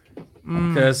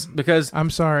 Because I'm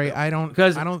sorry, I don't.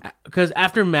 Because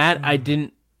after Matt, I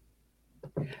didn't.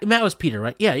 Matt was Peter,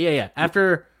 right? Yeah.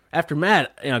 After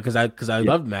Matt, because I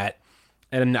loved Matt,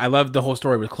 and I loved the whole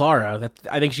story with Clara.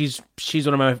 I think she's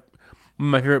one of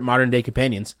my favorite modern day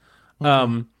companions.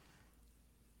 I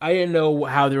didn't know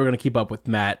how they were going to keep up with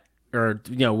Matt, or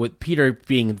with Peter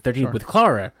being 13 with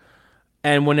Clara.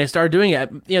 And when they started doing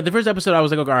it, the first episode I was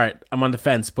like, okay, all right, I'm on the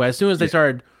fence. But as soon as they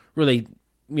started really,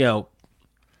 going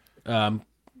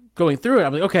through it,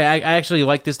 I'm like, okay, I actually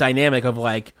like this dynamic of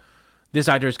like this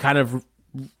actor is kind of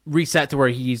reset to where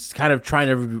he's kind of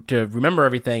trying to remember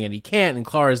everything and he can't, and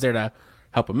Clara is there to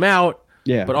help him out.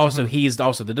 Yeah. But also he's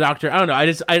also the doctor. I don't know. I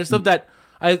just love that.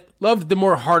 I loved the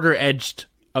more harder edged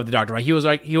of the doctor. Right? He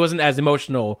wasn't as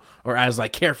emotional or as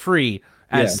like carefree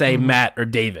as say Matt or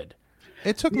David.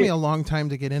 It took me a long time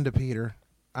to get into Peter.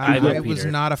 I was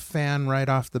not a fan right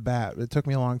off the bat. It took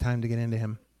me a long time to get into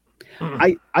him.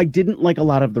 I didn't like a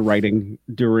lot of the writing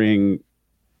during.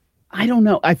 I don't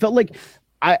know. I felt like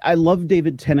I love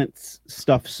David Tennant's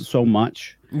stuff so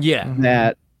much. Yeah.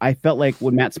 That I felt like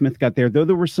when Matt Smith got there, though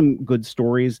there were some good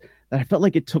stories, that I felt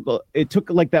like it took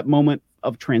like that moment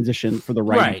of transition for the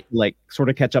writing, like sort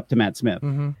of catch up to Matt Smith.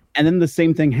 And then the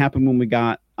same thing happened when we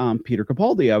got Peter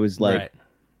Capaldi. I was like,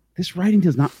 this writing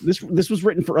does not. This was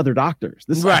written for other doctors.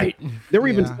 This there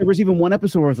was even one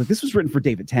episode where I was like, this was written for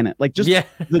David Tennant. Like just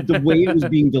the way it was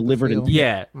being delivered.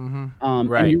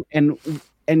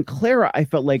 And Clara, I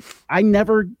felt like I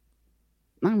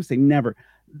would say never.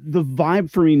 The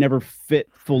vibe for me never fit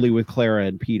fully with Clara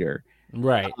and Peter.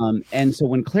 Right. And so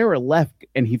when Clara left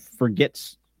and he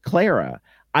forgets Clara,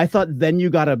 I thought then you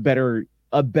got a better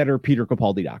Peter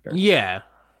Capaldi doctor. Yeah.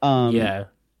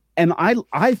 And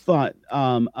I thought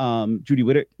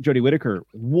Jodie Whittaker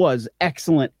was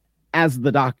excellent as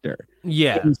the Doctor.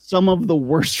 Yeah. In some of the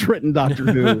worst written Doctor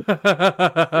Who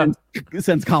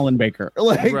since Colin Baker.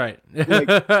 Right.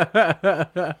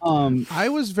 I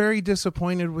was very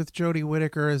disappointed with Jodie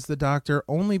Whittaker as the Doctor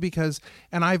only because,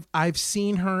 and I've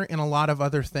seen her in a lot of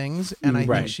other things, and I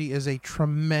think she is a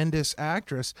tremendous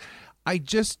actress. I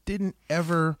just didn't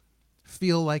ever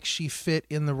feel like she fit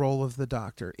in the role of the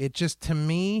Doctor. It just, to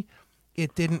me,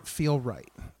 it didn't feel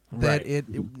right. That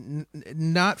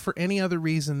not for any other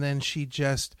reason than she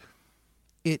just,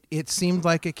 it seemed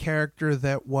like a character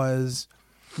that was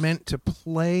meant to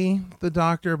play the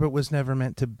Doctor, but was never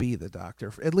meant to be the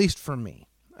Doctor, at least for me.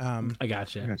 I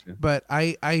gotcha. But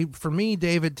I for me,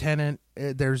 David Tennant,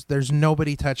 there's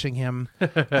nobody touching him.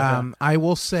 I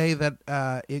will say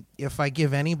that if I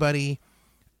give anybody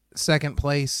second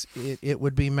place, it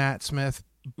would be Matt Smith,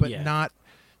 but not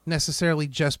necessarily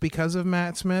just because of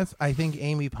Matt Smith. I think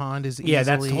Amy Pond is easily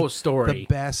that's the whole story. The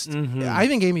best. I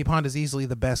think Amy Pond is easily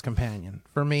the best companion.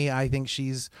 For me, I think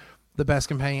she's the best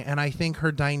companion, and I think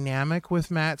her dynamic with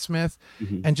Matt Smith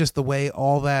and just the way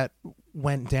all that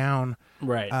went down.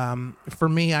 Right. For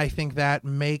me, I think that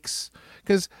makes,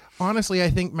 because honestly, I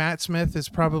think Matt Smith is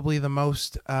probably the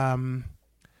most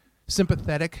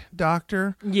sympathetic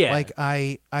Doctor. Yeah. Like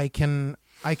I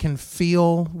can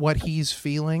feel what he's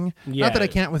feeling. Yeah. Not that I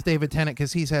can't with David Tennant,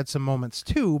 because he's had some moments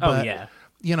too. But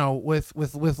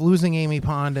with losing Amy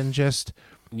Pond and just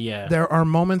there are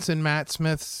moments in Matt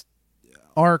Smith's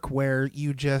arc where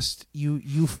you just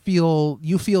you feel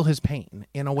his pain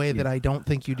in a way that I don't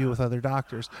think you do with other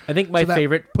doctors. I think my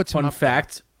favorite fun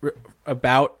fact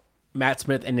about Matt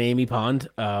Smith and Amy Pond,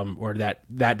 or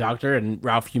that doctor, and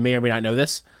Ralph, you may or may not know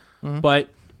this, but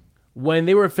when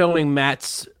they were filming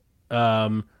Matt's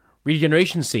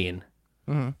regeneration scene,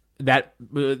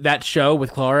 that show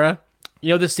with Clara,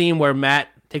 the scene where Matt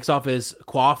takes off his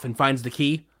coif and finds the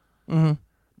key.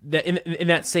 That in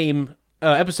that same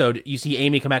episode, you see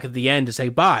Amy come back at the end to say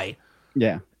bye.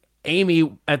 Yeah,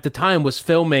 Amy at the time was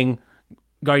filming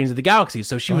Guardians of the Galaxy,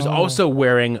 so she was also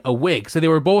wearing a wig. So they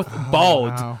were both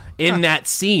bald in that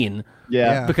scene.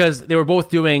 Yeah, because they were both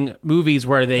doing movies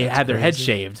where they had their heads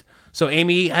shaved. So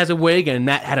Amy has a wig and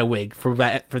Matt had a wig for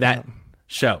that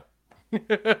show.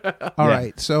 All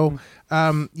right. So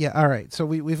all right. So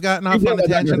we've gotten off on a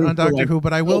tangent on Doctor Who,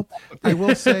 but I will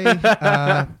say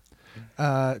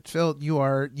Phil, you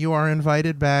are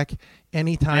invited back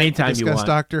anytime to you discuss want.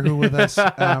 Doctor Who with us.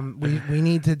 We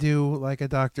need to do like a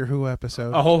Doctor Who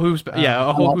episode. A whole Who,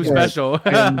 a whole Who special.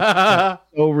 I'm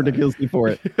so ridiculously for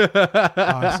it.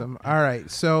 Awesome. All right.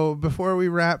 So before we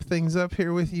wrap things up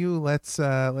here with you, let's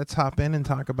hop in and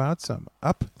talk about some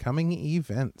upcoming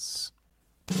events.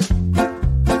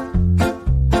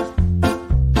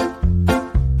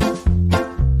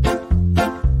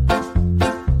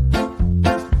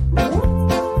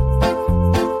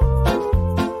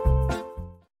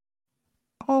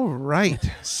 All right.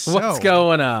 So, What's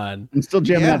going on? I'm still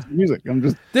jamming out to music. I'm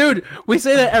just Dude, we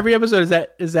say that every episode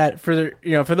is that for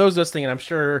the, for those listening, and I'm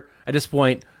sure at this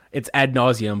point it's ad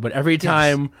nauseum, but every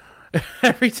time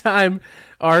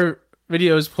our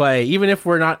videos play, even if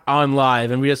we're not on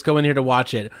live and we just go in here to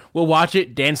watch it, we'll watch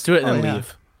it, dance to it, and then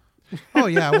leave. Oh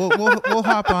yeah, we'll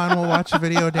hop on, we'll watch a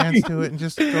video, dance to it, and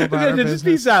just go about our business. Just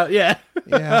peace out, yeah.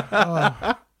 Yeah.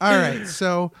 Oh. All right.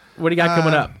 So what do you got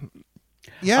coming up?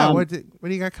 Yeah, what do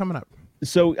you got coming up?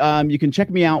 So you can check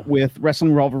me out with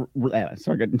Wrestling Revolver.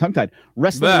 Sorry, getting tongue-tied.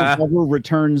 Wrestling Revolver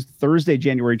returns Thursday,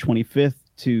 January 25th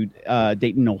to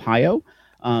Dayton, Ohio.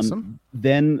 Awesome.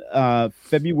 Then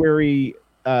February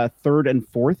 3rd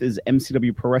and 4th is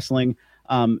MCW Pro Wrestling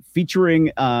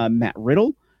featuring Matt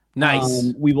Riddle.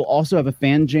 Nice. We will also have a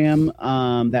fan jam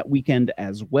that weekend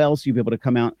as well, so you'll be able to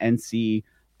come out and see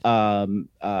Dolph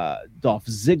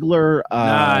Ziggler.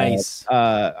 Nice.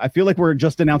 I feel like we're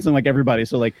just announcing like everybody.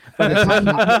 So like by the time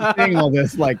I'm saying all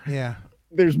this, like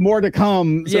there's more to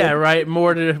come. So, yeah, right.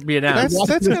 More to be announced.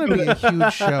 That's going to be a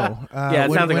huge show. Yeah,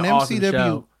 it sounds like an awesome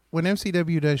show. When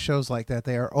MCW does shows like that,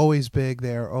 they are always big.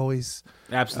 They are always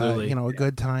absolutely a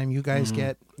good time. You guys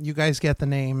get the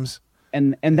names.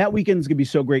 And that weekend's gonna be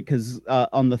so great because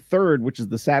on the 3rd, which is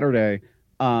the Saturday,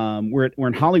 we're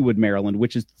in Hollywood, Maryland,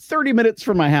 which is 30 minutes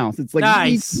from my house. It's like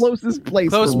the closest place.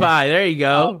 Close by. There you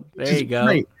go. There you go.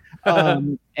 Great.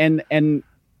 And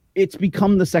it's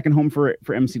become the second home for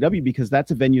MCW because that's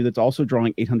a venue that's also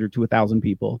drawing 800 to 1,000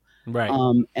 people. Right.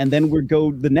 And then we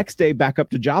go the next day back up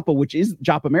to Joppa,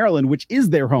 Maryland, which is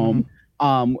their home.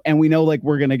 And we know like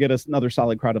we're gonna get us another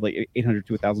solid crowd of like 800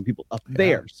 to 1,000 people up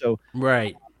there. So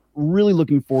right. Really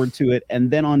looking forward to it.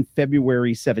 And then on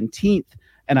February 17th,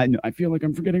 and I feel like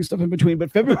I'm forgetting stuff in between,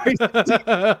 but February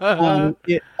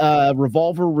 17th,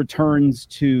 Revolver returns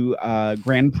to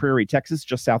Grand Prairie, Texas,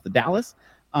 just south of Dallas.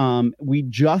 We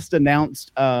just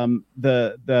announced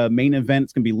the main event.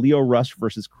 It's going to be Lio Rush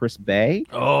versus Chris Bay.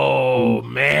 Oh,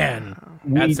 man.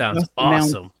 That sounds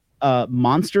awesome.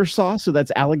 Monster Sauce. So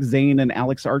that's Alex Zane and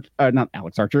Lance Archer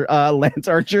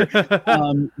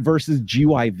versus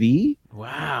GYV.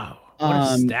 Wow. What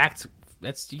a stacked.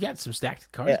 You got some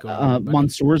stacked cards going on.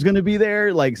 Mansoor's going to be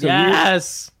there. Like, so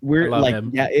yes, we're like,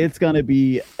 him. Yeah, it's going to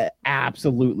be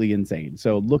absolutely insane.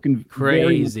 So looking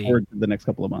crazy forward to the next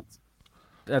couple of months.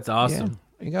 That's awesome.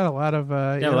 Yeah. You got a lot of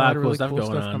a lot of really cool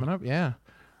stuff coming up. Yeah.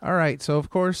 All right. So of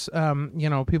course,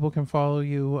 people can follow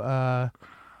you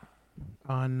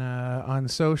on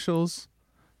socials.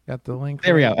 Got the link.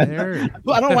 There we go. There.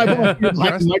 I don't know why I put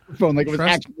my microphone like it was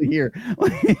actually here.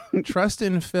 Trust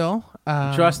in Phil.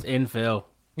 Trust in Phil.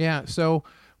 Yeah. So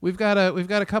we've got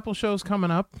a couple shows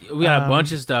coming up. We got a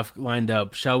bunch of stuff lined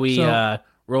up. Shall we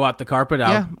roll out the carpet?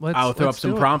 I'll throw up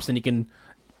some prompts and you can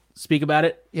speak about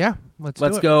it. Yeah.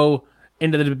 Let's go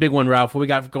into the big one, Ralph. What we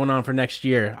got going on for next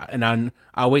year? And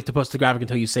I'll wait to post the graphic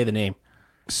until you say the name.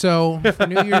 So for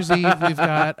New Year's Eve, we've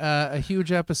got a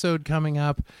huge episode coming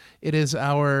up. It is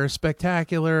our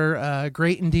spectacular,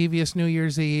 great and devious New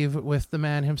Year's Eve with the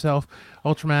man himself,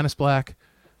 Ultramanus Black.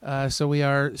 So we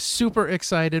are super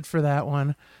excited for that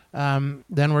one.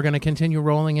 Then we're going to continue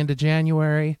rolling into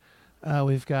January.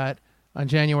 We've got on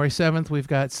January 7th, we've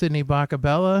got Sydney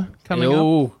Bacabella coming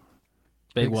up.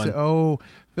 Big one.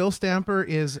 Phil Stamper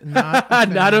is not a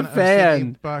fan. Not a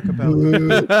fan.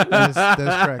 Bacabella.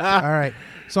 That's correct. All right.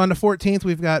 So on the 14th,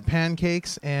 we've got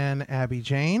Pancakes and Abby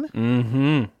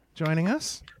Jane joining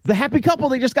us. The happy couple,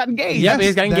 they just got engaged. Yeah,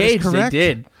 they got engaged. They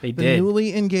did. The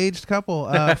newly engaged couple.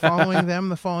 Following them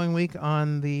the following week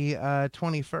on the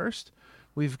 21st,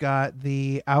 we've got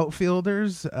the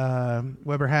outfielders,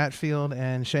 Weber Hatfield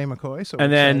and Shay McCoy. So we're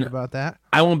excited about that.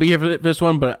 I won't be here for this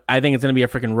one, but I think it's going to be a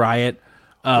freaking riot.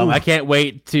 I can't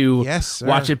wait to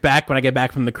watch it back when I get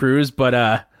back from the cruise,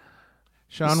 but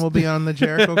Sean will be on the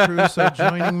Jericho cruise, so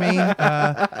joining me,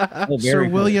 Sir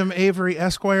William Avery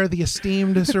Esquire, the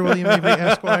esteemed Sir William Avery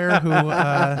Esquire,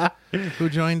 who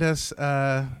joined us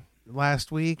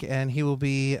last week, and he will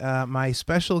be my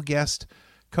special guest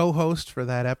co-host for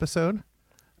that episode.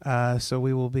 So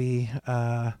we will be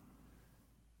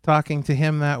talking to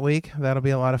him that week. That'll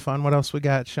be a lot of fun. What else we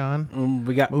got, Sean?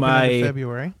 We got Moving into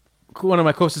February. One of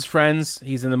my closest friends.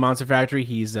 He's in the Monster Factory.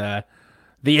 He's the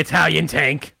Italian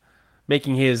Tank,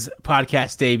 making his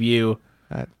podcast debut.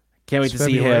 Can't wait to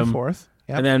see him. 4th.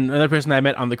 Yep. And then another person I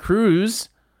met on the cruise.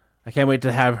 I can't wait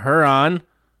to have her on.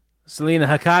 Selena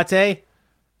Hakate.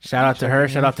 Shout out to her.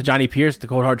 Shout out to Johnny Pierce, The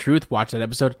Cold Hard Truth. Watch that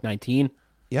episode 19.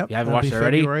 Yep. If you haven't watched it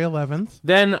already. February 11th.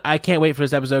 Then I can't wait for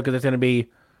this episode because it's going to be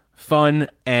fun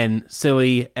and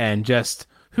silly and just,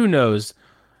 who knows,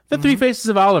 the three faces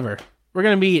of Oliver. We're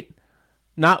going to meet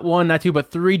not one, not two,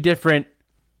 but 3 different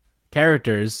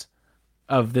characters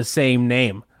of the same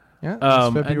name. Yeah,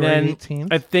 February and then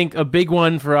 18th. I think a big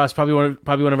one for us, probably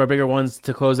one of our bigger ones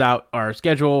to close out our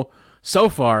schedule so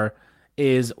far,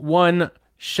 is one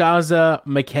Shaza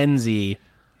McKenzie.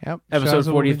 Yep, episode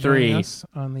Shaza 43 us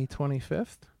on the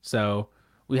 25th. So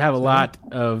we have a lot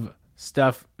of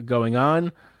stuff going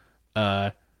on.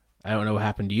 I don't know what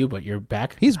happened to you, but you're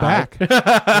back. He's back.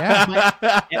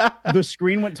 Yeah. The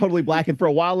screen went totally black, and for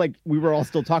a while, like we were all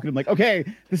still talking. I'm like, okay,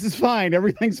 this is fine,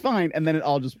 everything's fine, and then it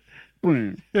all just.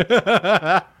 All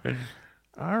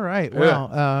right.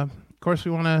 Well, of course,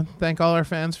 we want to thank all our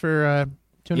fans for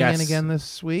tuning in again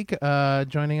this week,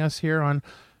 joining us here on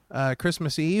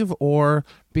Christmas Eve, or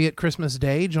be it Christmas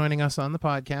Day, joining us on the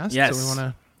podcast. Yes. So we want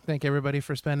to thank everybody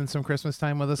for spending some Christmas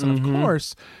time with us. And of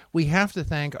course, we have to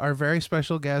thank our very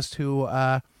special guest who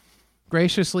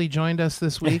graciously joined us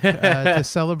this week to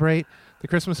celebrate the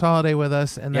Christmas holiday with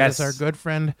us, and that is our good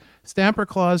friend Stamper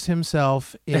Claus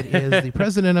himself. It is the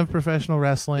president of professional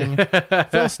wrestling,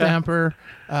 Phil Stamper.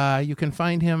 You can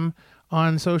find him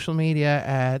on social media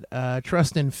at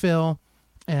Trust in Phil,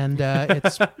 and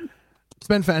it's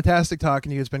been fantastic talking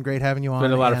to you. It's been great having you on.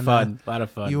 It's been a lot of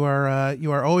fun. You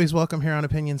are always welcome here on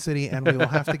Opinion City, and we will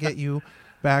have to get you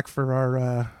back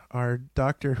for our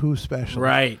Doctor Who special.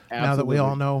 Right. Now that we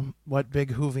all know what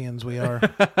big Whovians we are.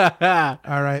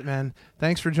 All right, man.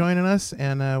 Thanks for joining us,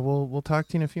 and we'll talk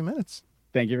to you in a few minutes.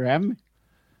 Thank you for having me.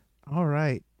 All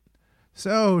right.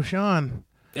 So, Sean,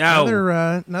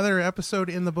 another episode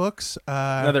in the books.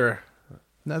 Another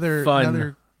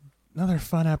fun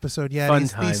episode. Yeah,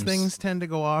 these things tend to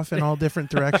go off in all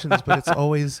different directions, but it's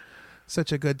always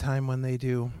such a good time when they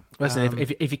do. Listen,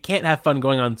 if you can't have fun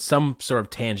going on some sort of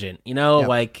tangent,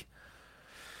 like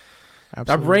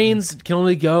our brains can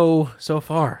only go so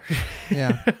far.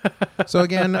 Yeah. So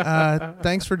again,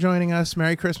 thanks for joining us.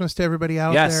 Merry Christmas to everybody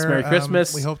out there. Yes, Merry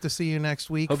Christmas. We hope to see you next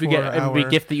week. Hope you get every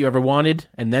gift that you ever wanted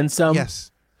and then some.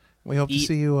 Yes. We hope to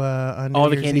see you on all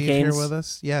New the Year's candy Eve canes here with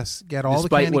us. Yes, get all Despite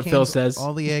the candy what canes, Phil says.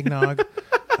 all the eggnog.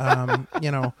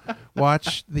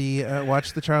 Watch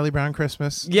the Charlie Brown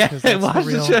Christmas. Yeah, that's the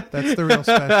real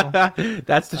special.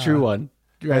 That's the true one.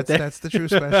 Right there. That's the true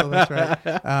special. That's right.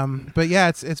 But yeah,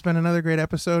 it's been another great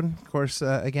episode. Of course,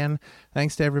 again,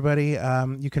 thanks to everybody.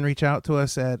 You can reach out to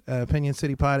us at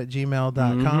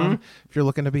opinioncitypod@gmail.com. If you're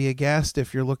looking to be a guest,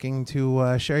 if you're looking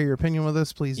to share your opinion with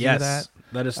us, please do that.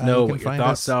 Let us know what your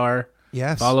thoughts are.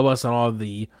 Yes. Follow us on all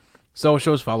the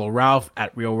socials. Follow Ralph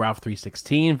at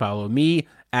RealRalph316. Follow me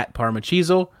at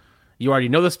Parmacheezel. You already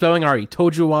know the spelling. I already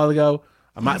told you a while ago.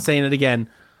 I'm not saying it again.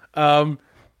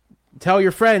 Tell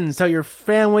your friends, tell your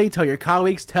family, tell your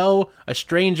colleagues, tell a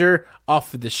stranger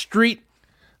off the street.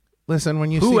 Listen, when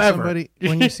you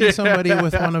see somebody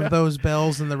with one of those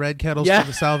bells and the red kettles for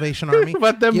the Salvation Army,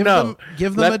 let them know.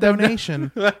 Give them a donation,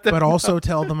 but also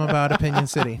tell them about Opinion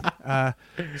City.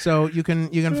 So you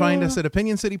can find us at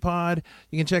Opinion City Pod.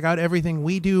 You can check out everything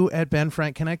we do at Ben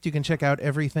Frank Connect. You can check out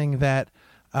everything that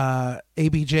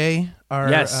ABJ, our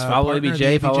follow partner,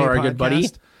 ABJ, follow our podcast, good buddy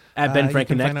at Ben Frank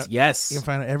Connect. You can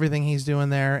find out everything he's doing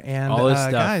there, and all his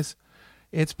stuff. Guys.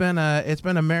 It's been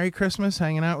a Merry Christmas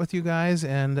hanging out with you guys,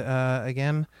 and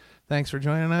again, thanks for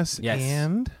joining us. Yes.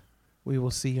 And we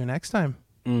will see you next time.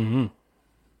 Mm-hmm.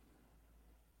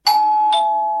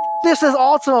 This is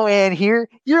Ultimo Ann here.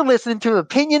 You're listening to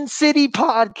Opinion City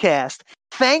Podcast.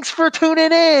 Thanks for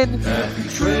tuning in. Happy